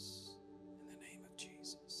Jesus. In the name of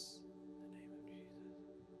Jesus. In the name of Jesus.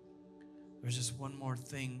 There's just one more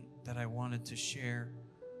thing that I wanted to share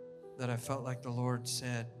that I felt like the Lord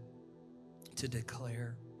said to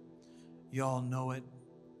declare. You all know it,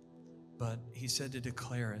 but he said to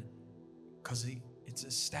declare it because it's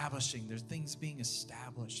establishing. There's things being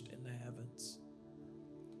established in the heavens.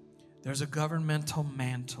 There's a governmental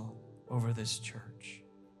mantle over this church.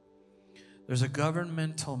 There's a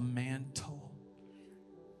governmental mantle.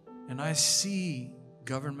 And I see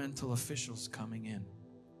governmental officials coming in.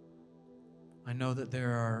 I know that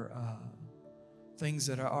there are things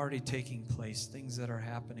that are already taking place, things that are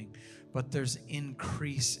happening, but there's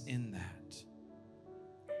increase in that.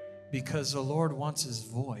 Because the Lord wants his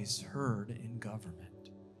voice heard in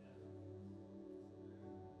government.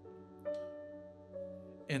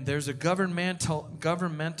 And there's a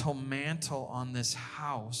governmental mantle on this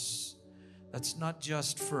house that's not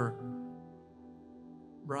just for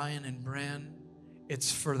Brian and Bren,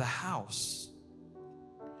 it's for the house.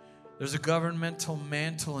 There's a governmental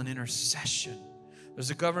mantle in intercession. There's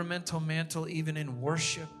a governmental mantle even in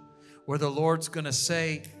worship where the Lord's going to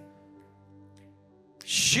say,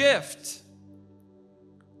 shift.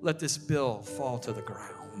 Let this bill fall to the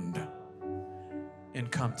ground and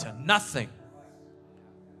come to nothing.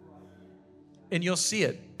 And you'll see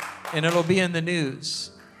it. And it'll be in the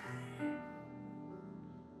news.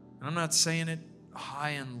 And I'm not saying it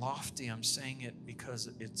high and lofty. I'm saying it because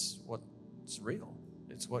it's what's real.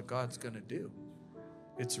 It's what God's going to do.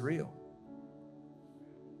 It's real.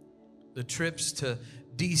 The trips to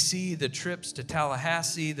D.C., the trips to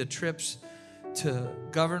Tallahassee, the trips to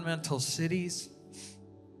governmental cities,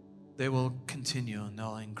 they will continue and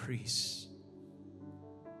they'll increase.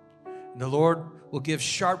 And the Lord will give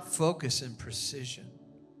sharp focus and precision.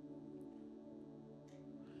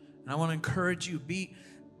 And I want to encourage you, be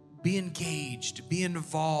engaged, be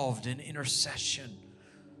involved in intercession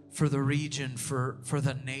for the region, for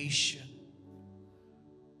the nation.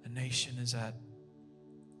 The nation is at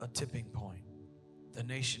a tipping point. The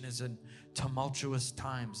nation is in tumultuous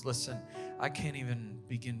times. Listen, I can't even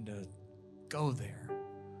begin to go there.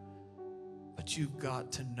 But you've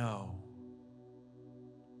got to know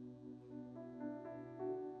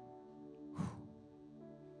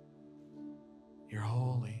you're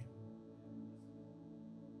holy.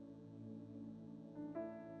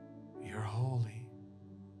 You're holy.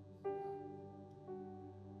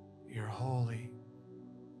 You're holy.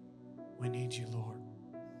 We need you, Lord.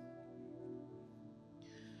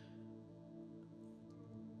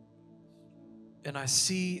 And I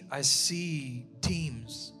see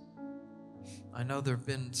teams. I know there have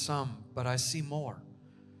been some, but I see more.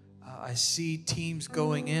 I see teams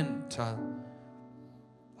going into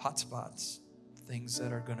hotspots, things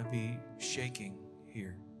that are going to be shaking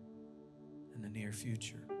here in the near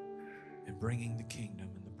future and bringing the kingdom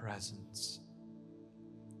and the presence.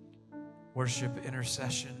 Worship,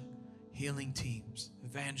 intercession, healing teams,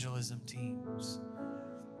 evangelism teams,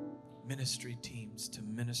 ministry teams to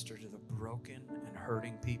minister to the broken and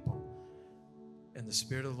hurting people. And the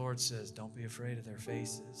Spirit of the Lord says, don't be afraid of their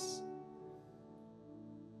faces.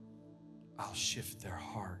 I'll shift their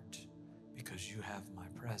heart because you have my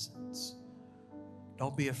presence.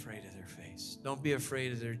 Don't be afraid of their face. Don't be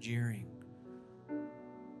afraid of their jeering.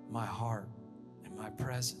 My heart and my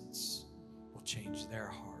presence will change their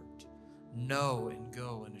heart. Know and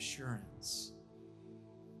go in assurance.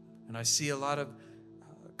 And I see a lot of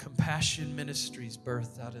compassion ministries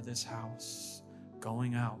birthed out of this house,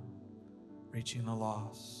 going out, reaching the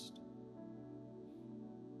lost.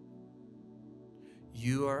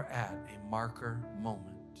 You are at a marker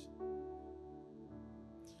moment.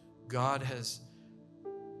 God has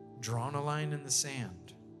drawn a line in the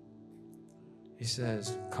sand. He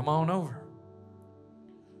says, come on over.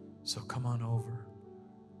 So come on over.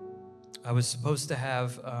 I was supposed to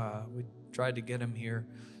have, we tried to get him here,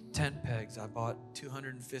 tent pegs. I bought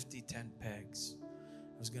 250 tent pegs.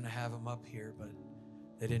 I was going to have them up here, but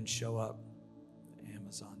they didn't show up.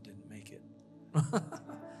 Amazon didn't make it.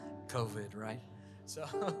 COVID, right? So,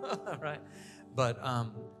 right. But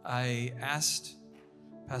I asked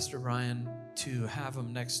Pastor Brian to have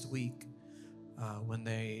them next week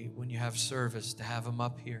when you have service, to have them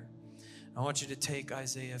up here. I want you to take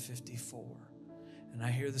Isaiah 54. And I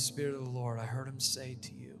hear the Spirit of the Lord. I heard him say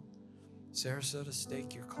to you, Sarasota,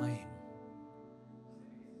 stake your claim.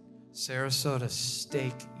 Sarasota,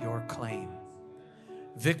 stake your claim.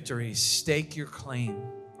 Victory, stake your claim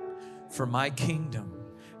for my kingdom.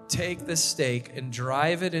 Take the stake and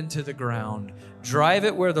drive it into the ground. Drive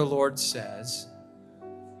it where the Lord says.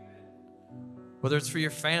 Whether it's for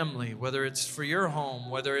your family, whether it's for your home,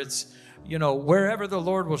 whether it's, wherever the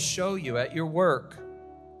Lord will show you, at your work,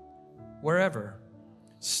 wherever.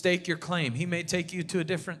 Stake your claim. He may take you to a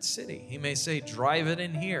different city. He may say, drive it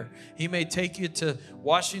in here. He may take you to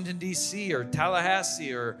Washington, D.C. or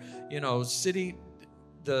Tallahassee or, city,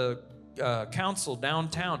 the council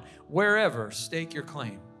downtown, wherever. Stake your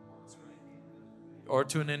claim. Or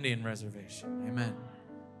to an Indian reservation. Amen.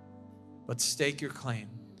 But stake your claim.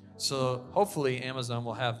 So hopefully Amazon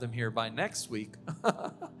will have them here by next week.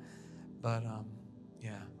 But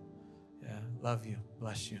yeah. Love you.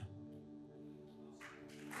 Bless you.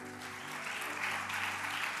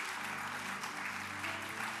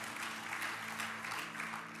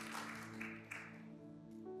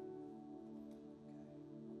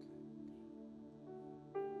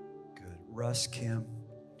 Good. Russ, Kim,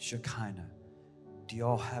 Shekinah, do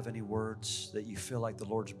y'all have any words that you feel like the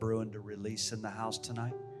Lord's brewing to release in the house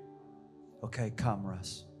tonight? Okay, come,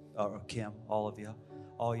 Russ. Or Kim, all of you.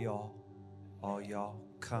 All y'all,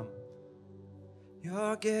 come.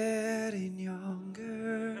 You're getting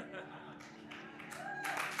younger.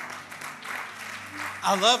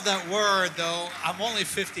 I love that word, though. I'm only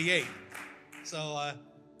 58, so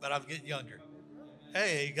but I'm getting younger.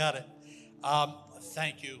 Hey, you got it.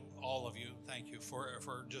 Thank you, all of you. Thank you for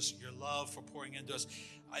just your love, for pouring into us.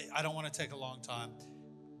 I don't want to take a long time.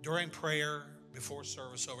 During prayer, before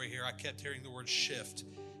service over here, I kept hearing the word shift.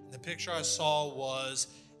 And the picture I saw was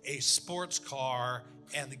a sports car,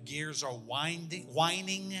 and the gears are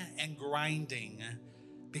whining and grinding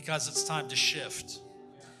because it's time to shift.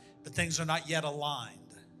 But things are not yet aligned.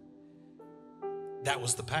 That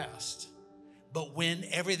was the past. But when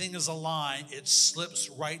everything is aligned, it slips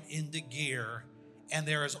right into gear, and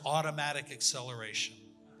there is automatic acceleration.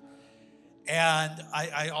 And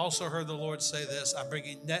I also heard the Lord say this: I'm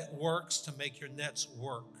bringing networks to make your nets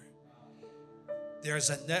work.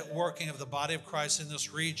 There's a networking of the body of Christ in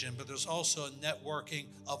this region, but there's also a networking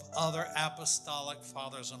of other apostolic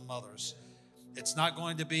fathers and mothers. It's not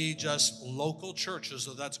going to be just local churches,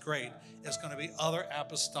 so that's great. It's going to be other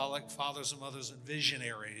apostolic fathers and mothers and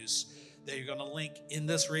visionaries that you're going to link in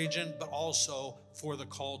this region, but also for the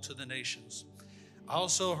call to the nations. I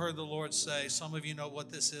also heard the Lord say, some of you know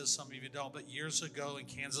what this is, some of you don't, but years ago in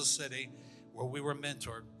Kansas City, where we were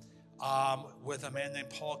mentored with a man named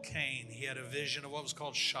Paul Cain, he had a vision of what was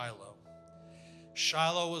called Shiloh.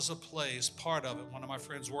 Shiloh was a place, part of it, one of my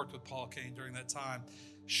friends worked with Paul Cain during that time.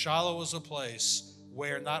 Shiloh was a place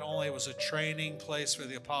where not only was a training place for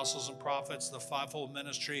the apostles and prophets, the fivefold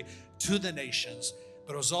ministry to the nations,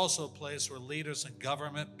 but it was also a place where leaders in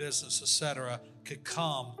government, business, etc., could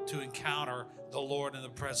come to encounter the Lord and the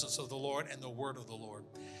presence of the Lord and the word of the Lord.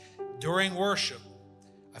 During worship,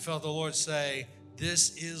 I felt the Lord say,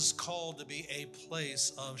 this is called to be a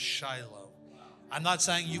place of Shiloh. I'm not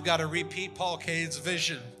saying you've got to repeat Paul Cain's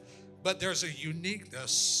vision, but there's a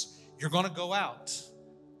uniqueness. You're going to go out,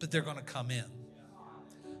 but they're going to come in.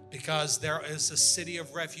 Because there is a city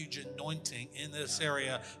of refuge anointing in this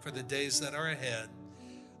area for the days that are ahead.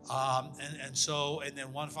 And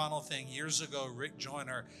then one final thing. Years ago, Rick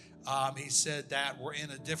Joyner, he said that we're in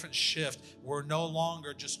a different shift. We're no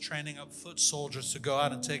longer just training up foot soldiers to go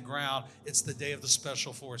out and take ground. It's the day of the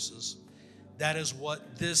special forces. That is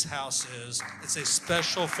what this house is. It's a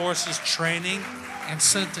special forces training and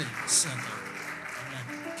center.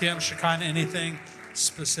 Amen. Kim, Shekinah, anything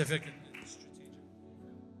specific?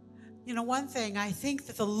 You know, one thing, I think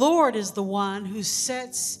that the Lord is the one who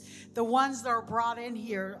sets the ones that are brought in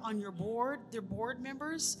here on your board, their board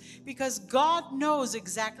members, because God knows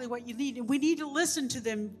exactly what you need. And we need to listen to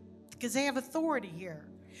them because they have authority here.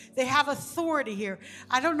 They have authority here.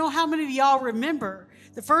 I don't know how many of y'all remember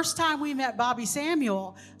the first time we met Bobby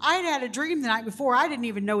Samuel. I had a dream the night before. I didn't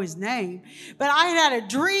even know his name, but I had a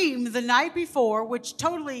dream the night before, which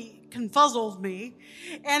totally confuzzled me.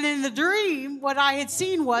 And in the dream, what I had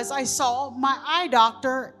seen was I saw my eye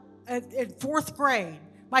doctor at fourth grade,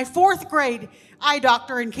 my fourth grade eye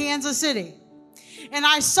doctor in Kansas City. And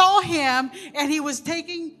I saw him, and he was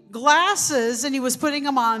taking glasses, and he was putting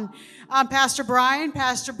them on Pastor Brian,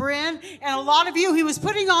 Pastor Bryn, and a lot of you. He was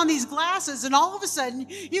putting on these glasses, and all of a sudden,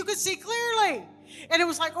 you could see clearly. And it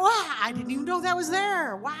was like, wow, I didn't even know that was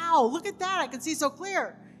there. Wow, look at that. I can see so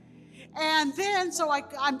clear. And then, so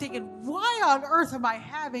I'm thinking, why on earth am I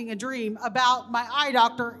having a dream about my eye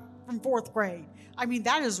doctor from fourth grade? I mean,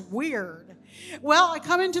 that is weird. Well, I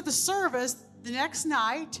come into the service the next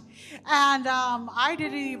night, and I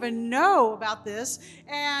didn't even know about this.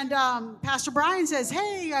 And Pastor Brian says,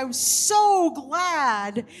 hey, I'm so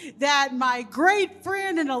glad that my great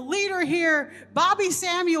friend and a leader here, Bobby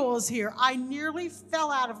Samuel, is here. I nearly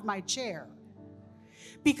fell out of my chair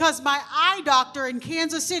because my eye doctor in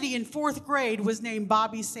Kansas City in fourth grade was named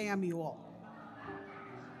Bobby Samuel.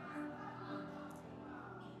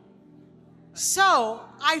 So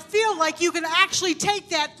I feel like you can actually take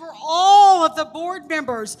that for all of the board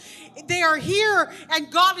members. They are here,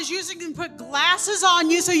 and God is using them to put glasses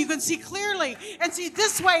on you so you can see clearly and see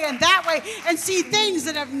this way and that way and see things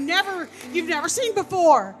that you've never seen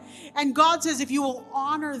before. And God says, if you will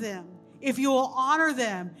honor them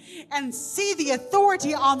and see the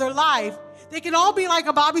authority on their life, they can all be like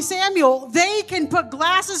a Bobby Samuel. They can put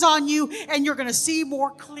glasses on you, and you're going to see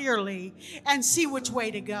more clearly and see which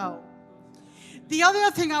way to go. The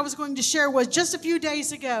other thing I was going to share was just a few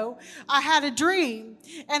days ago, I had a dream,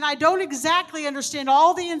 and I don't exactly understand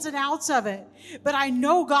all the ins and outs of it, but I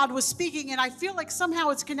know God was speaking, and I feel like somehow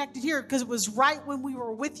it's connected here because it was right when we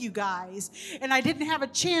were with you guys, and I didn't have a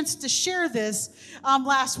chance to share this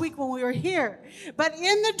last week when we were here. But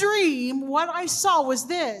in the dream, what I saw was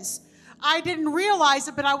this. I didn't realize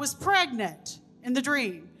it, but I was pregnant in the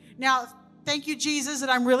dream. Now, thank you, Jesus, that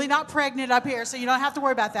I'm really not pregnant up here, so you don't have to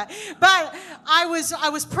worry about that. But I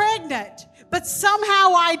was pregnant, but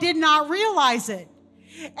somehow I did not realize it.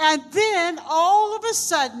 And then all of a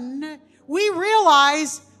sudden, we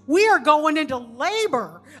realize we are going into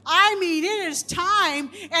labor. I mean, it is time,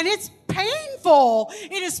 and it's painful.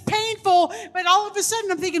 It is painful, but all of a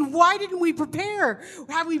sudden I'm thinking, why didn't we prepare?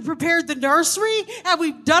 Have we prepared the nursery? Have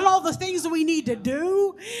we done all the things that we need to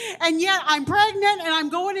do? And yet I'm pregnant and I'm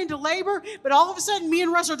going into labor, but all of a sudden me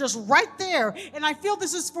and Russ are just right there. And I feel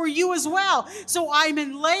this is for you as well. So I'm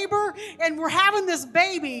in labor and we're having this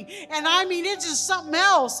baby, and I mean, it's just something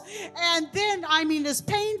else. And then, I mean, this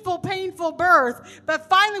painful birth, but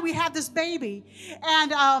finally we have this baby,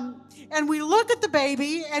 and we look at the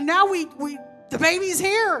baby, and now the baby's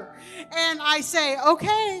here. And I say,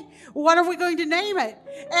 okay, what are we going to name it?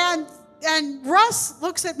 And Russ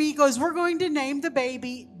looks at me, he goes, we're going to name the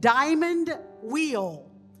baby Diamond Wheel.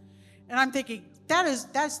 And I'm thinking,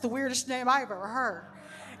 that's the weirdest name I've ever heard.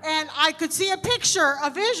 And I could see a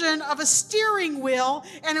vision of a steering wheel,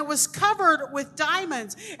 and it was covered with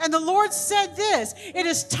diamonds. And the Lord said this, it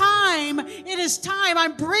is time,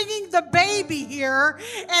 I'm bringing the baby here,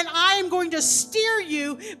 and I am going to steer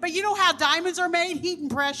you. But you know how diamonds are made? Heat and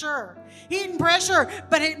pressure,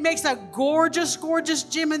 but it makes a gorgeous, gorgeous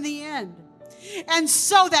gem in the end. And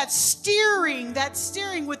so that steering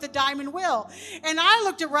with the diamond wheel. And I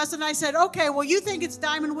looked at Russ and I said, okay, well, you think it's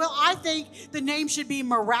diamond wheel. I think the name should be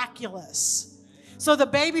Miraculous. So the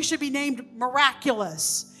baby should be named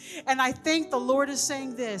Miraculous. And I think the Lord is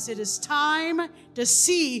saying this. It is time to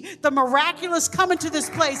see the miraculous come into this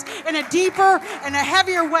place in a deeper and a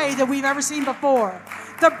heavier way than we've ever seen before.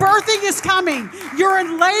 The birthing is coming. You're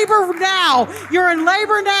in labor now.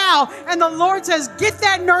 And the Lord says, get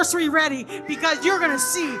that nursery ready because you're going to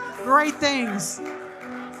see great things.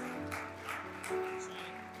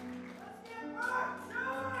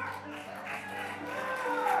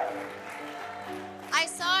 I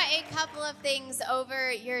saw a couple of things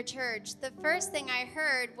over your church. The first thing I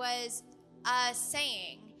heard was a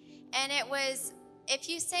saying, and it was, if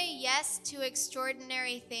you say yes to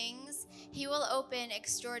extraordinary things, He will open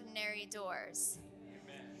extraordinary doors.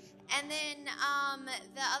 Amen. And then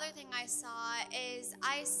the other thing I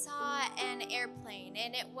saw an airplane,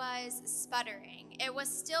 and it was sputtering. It was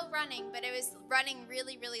still running, but it was running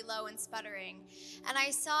really, really low and sputtering. And I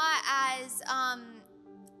saw as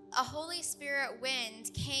a Holy Spirit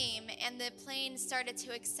wind came and the plane started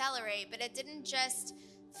to accelerate, but it didn't just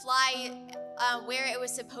fly where it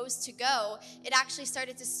was supposed to go. It actually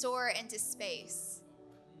started to soar into space.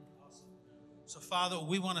 Awesome. So, Father,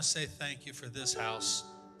 we want to say thank you for this house,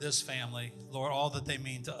 this family, Lord, all that they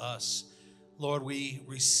mean to us. Lord, we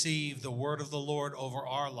receive the word of the Lord over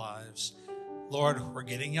our lives. Lord, we're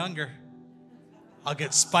getting younger. I'll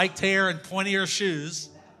get spiked hair and pointier shoes.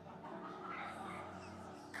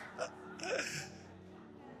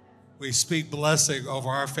 We speak blessing over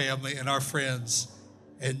our family and our friends.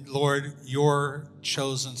 And Lord, your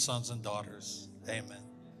chosen sons and daughters. Amen.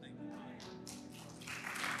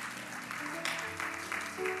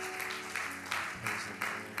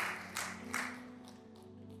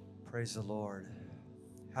 Praise the Lord.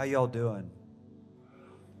 How y'all doing?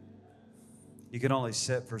 You can only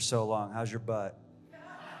sit for so long. How's your butt?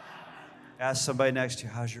 Ask somebody next to you,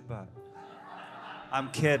 how's your butt? I'm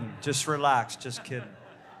kidding. Just relax. Just kidding.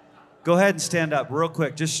 Go ahead and stand up real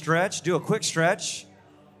quick. Just stretch. Do a quick stretch.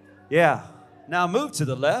 Yeah. Now move to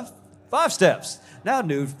the left. 5 steps. Now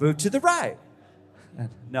move to the right.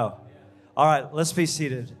 No. All right, let's be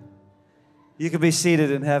seated. You can be seated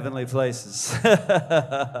in heavenly places.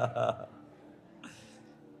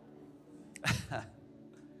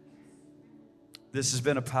 This has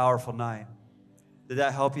been a powerful night. Did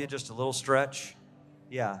that help you? Just a little stretch?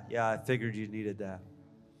 Yeah, I figured you needed that.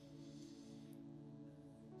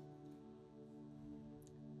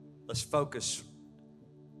 Let's focus.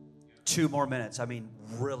 2 more minutes. I mean,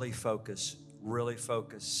 really focus. Really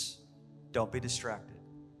focus. Don't be distracted.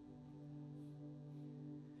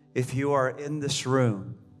 If you are in this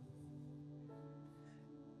room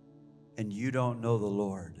and you don't know the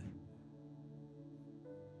Lord,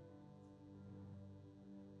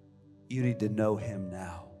 you need to know Him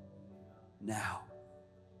now. Now.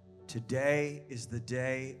 Today is the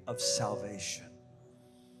day of salvation.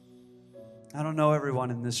 I don't know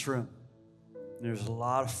everyone in this room. There's a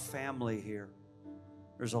lot of family here.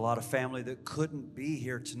 There's a lot of family that couldn't be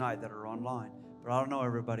here tonight that are online. But I don't know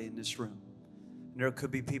everybody in this room. And there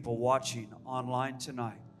could be people watching online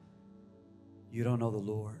tonight. You don't know the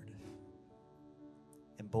Lord.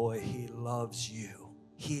 And boy, He loves you.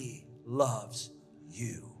 He loves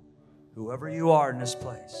you. Whoever you are in this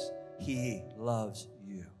place, He loves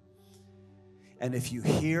you. And if you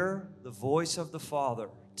hear the voice of the Father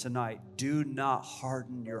tonight, do not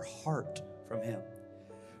harden your heart from Him.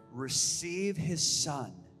 Receive His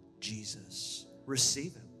Son, Jesus.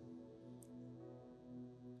 Receive Him.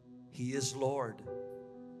 He is Lord.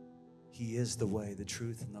 He is the way, the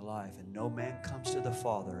truth, and the life. And no man comes to the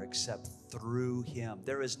Father except through Him.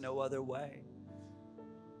 There is no other way.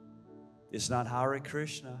 It's not Hare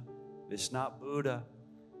Krishna. It's not Buddha.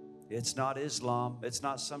 It's not Islam. It's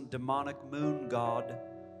not some demonic moon god.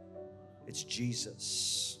 It's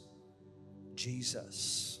Jesus.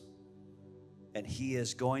 Jesus. And He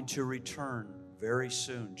is going to return very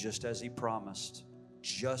soon, just as He promised.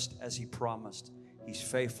 Just as He promised. He's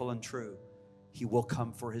faithful and true. He will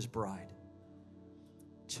come for His bride.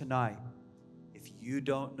 Tonight, if you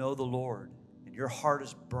don't know the Lord and your heart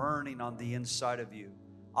is burning on the inside of you,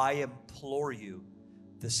 I implore you,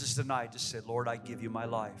 this is the night to say, Lord, I give you my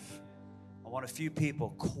life. I want a few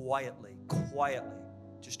people quietly,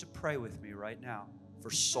 just to pray with me right now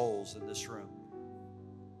for souls in this room.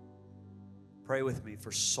 Pray with me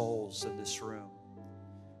for souls in this room.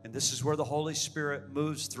 And this is where the Holy Spirit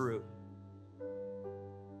moves through.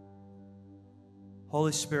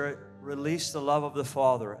 Holy Spirit, release the love of the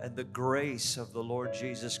Father and the grace of the Lord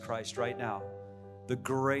Jesus Christ right now. The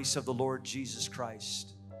grace of the Lord Jesus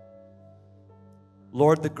Christ.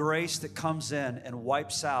 Lord, the grace that comes in and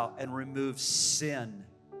wipes out and removes sin,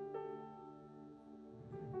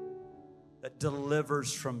 that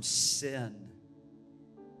delivers from sin,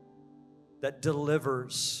 that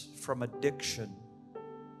delivers from addiction,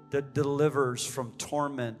 that delivers from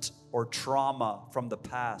torment or trauma from the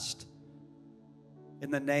past. In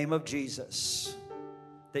the name of Jesus,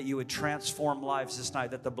 that you would transform lives this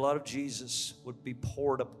night, that the blood of Jesus would be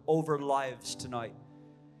poured up over lives tonight.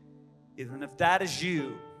 Even if that is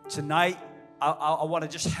you, tonight, I want to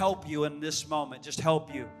just help you in this moment, just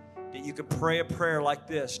help you, that you can pray a prayer like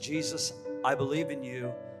this. Jesus, I believe in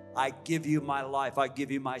you. I give you my life. I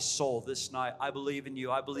give you my soul this night. I believe in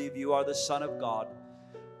you. I believe you are the Son of God.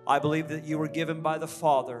 I believe that you were given by the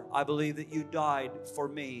Father. I believe that you died for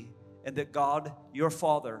me and that God, your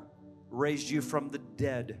Father, raised you from the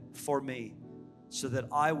dead for me so that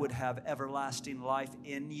I would have everlasting life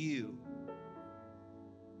in you.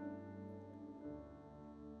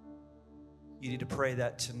 You need to pray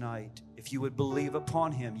that tonight. If you would believe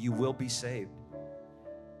upon Him, you will be saved.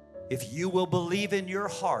 If you will believe in your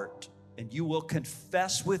heart and you will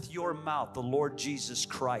confess with your mouth the Lord Jesus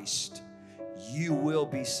Christ, you will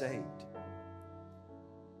be saved.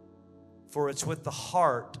 For it's with the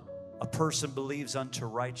heart a person believes unto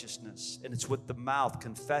righteousness, and it's with the mouth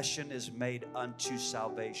confession is made unto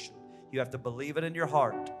salvation. You have to believe it in your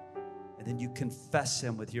heart, and then you confess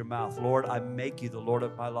Him with your mouth. Lord, I make you the Lord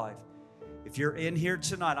of my life. If you're in here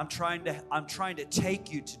tonight, I'm trying to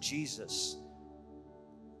take you to Jesus.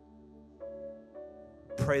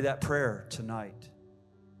 Pray that prayer tonight.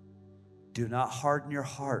 Do not harden your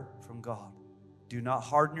heart from God. Do not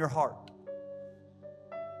harden your heart.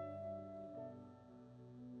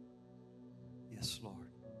 Yes, Lord.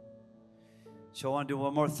 So I want to do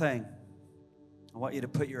one more thing. I want you to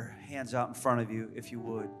put your hands out in front of you, if you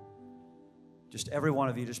would. Just every one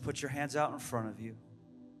of you, just put your hands out in front of you.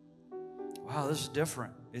 Wow, this is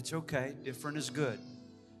different. It's okay. Different is good.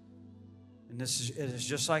 And it is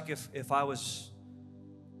just like if it was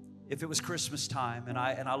Christmas time and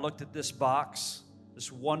I looked at this box,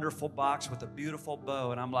 this wonderful box with a beautiful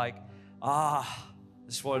bow, and I'm like,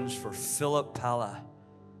 this one's for Philip Palla,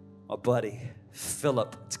 my buddy.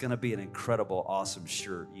 Philip, it's going to be an incredible, awesome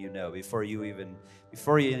shirt, before you even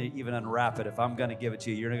unwrap it. If I'm going to give it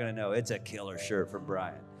to you, you're going to know it's a killer shirt from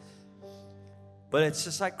Brian. But it's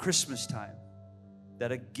just like Christmas time,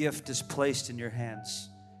 that a gift is placed in your hands.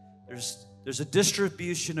 There's a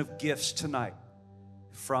distribution of gifts tonight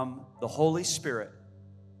from the Holy Spirit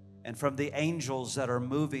and from the angels that are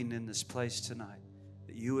moving in this place tonight,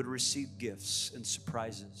 that you would receive gifts and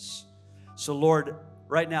surprises. So Lord,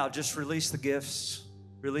 right now, just release the gifts.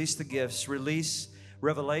 Release the gifts. Release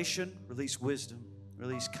revelation. Release wisdom.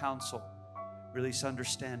 Release counsel. Release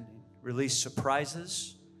understanding. Release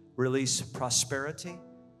surprises. Release prosperity.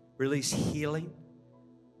 Release healing.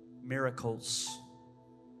 Miracles.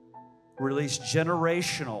 Release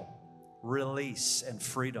generational release and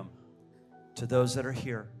freedom to those that are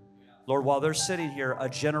here. Lord, while they're sitting here, a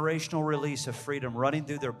generational release of freedom running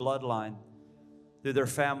through their bloodline, through their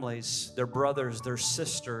families, their brothers, their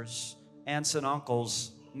sisters, aunts and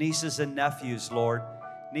uncles, nieces and nephews, Lord.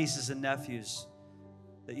 Nieces and nephews,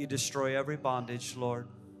 that you destroy every bondage, Lord.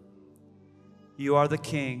 You are the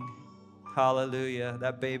King. Hallelujah.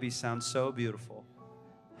 That baby sounds so beautiful.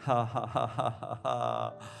 Ha, ha, ha, ha, ha,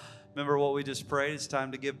 ha. Remember what we just prayed? It's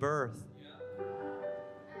time to give birth.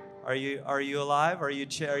 Are you alive? Are you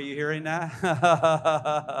hearing that?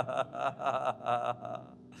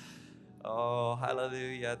 Oh,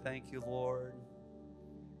 hallelujah. Thank you, Lord.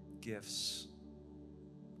 Gifts.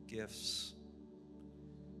 Gifts.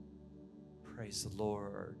 Praise the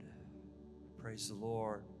Lord. Praise the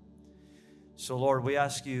Lord. So, Lord, we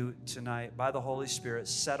ask you tonight, by the Holy Spirit,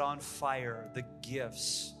 set on fire the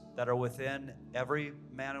gifts that are within every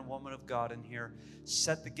man and woman of God in here.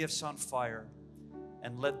 Set the gifts on fire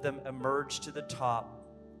and let them emerge to the top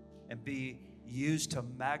and be used to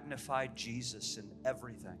magnify Jesus in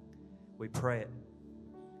everything. We pray it.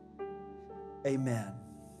 Amen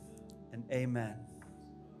and amen.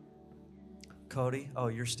 Cody, oh,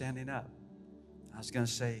 you're standing up. I was going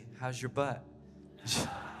to say, how's your butt?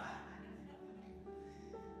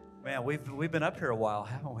 Man, we've been up here a while,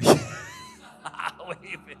 haven't we?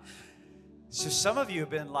 So some of you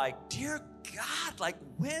have been like, dear God, like,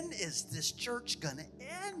 when is this church going to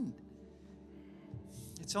end?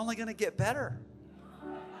 It's only going to get better.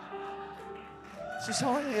 It's just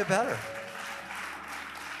only going to get better.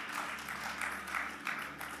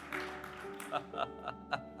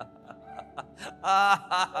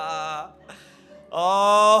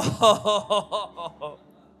 Oh,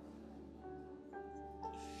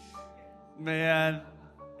 man.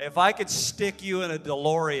 If I could stick you in a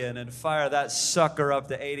DeLorean and fire that sucker up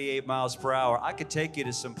to 88 miles per hour, I could take you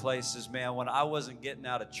to some places, man, when I wasn't getting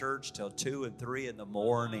out of church till 2 and 3 in the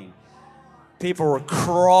morning. People were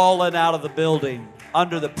crawling out of the building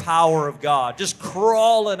under the power of God. Just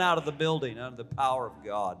crawling out of the building under the power of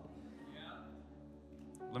God.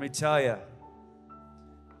 Let me tell you.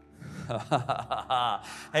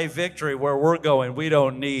 Hey, Victory, where we're going, we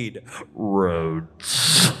don't need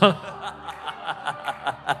roads.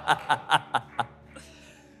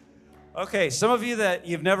 Okay, some of you that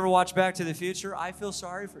you've never watched Back to the Future, I feel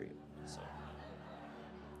sorry for you. So,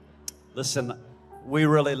 listen, we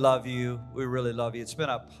really love you. We really love you. It's been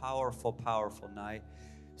a powerful, powerful night.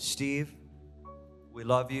 Steve, we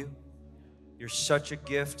love you. You're such a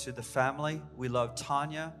gift to the family. We love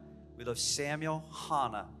Tanya. We love Samuel,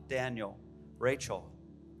 Hannah, Daniel, Rachel,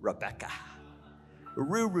 Rebecca,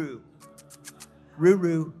 Ruru.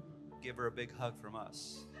 Give her a big hug from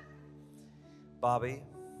us. Bobby,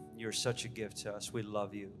 you're such a gift to us. We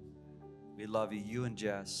love you. We love you. You and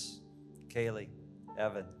Jess, Kaylee,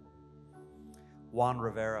 Evan, Juan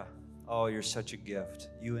Rivera. Oh, you're such a gift.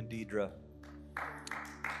 You and Deidre.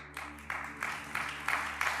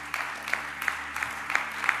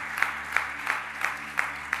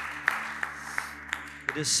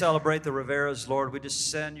 We just celebrate the Riveras, Lord. We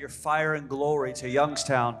just send your fire and glory to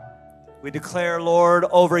Youngstown. We declare, Lord,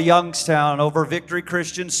 over Youngstown, over Victory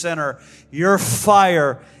Christian Center, your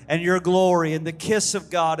fire and your glory and the kiss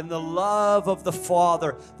of God and the love of the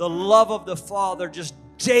Father just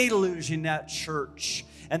deluging that church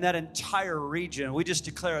and that entire region. We just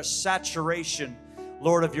declare a saturation,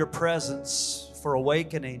 Lord, of your presence for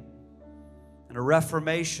awakening and a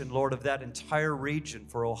reformation, Lord, of that entire region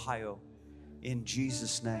for Ohio. In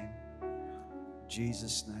Jesus' name.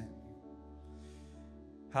 Jesus' name.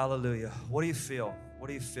 Hallelujah. What do you feel? What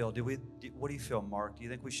do you feel? What do you feel, Mark? Do you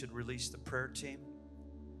think we should release the prayer team?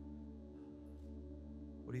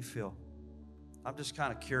 What do you feel? I'm just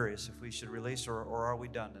kind of curious if we should release or are we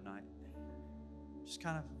done tonight? Just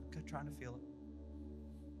kind of trying to feel it.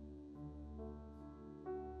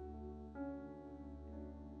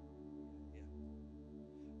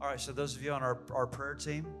 All right, so those of you on our prayer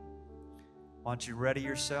team, why don't you ready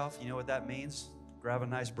yourself? You know what that means? Grab a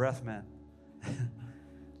nice breath, man.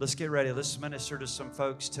 Let's get ready. Let's minister to some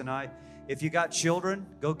folks tonight. If you got children,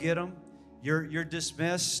 go get them. You're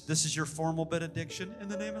dismissed. This is your formal benediction. In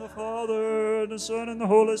the name of the Father, and the Son, and the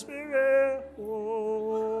Holy Spirit.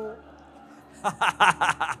 Oh.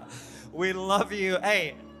 We love you.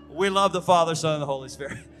 Hey, we love the Father, Son, and the Holy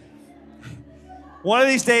Spirit. One of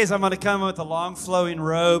these days, I'm going to come with a long flowing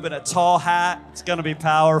robe and a tall hat. It's going to be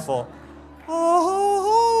powerful.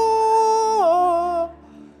 Oh.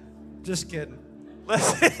 Just kidding.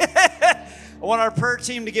 I want our prayer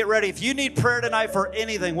team to get ready. If you need prayer tonight for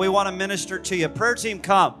anything, we want to minister to you. Prayer team,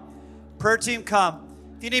 come. Prayer team, come.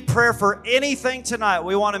 If you need prayer for anything tonight,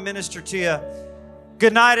 we want to minister to you.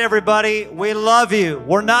 Good night, everybody. We love you.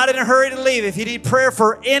 We're not in a hurry to leave. If you need prayer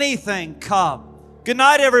for anything, come. Good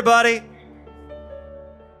night, everybody.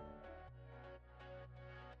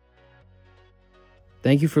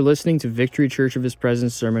 Thank you for listening to Victory Church of His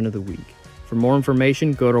Presence Sermon of the Week. For more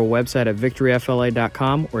information, go to our website at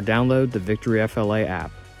victoryfla.com or download the Victory FLA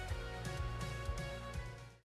app.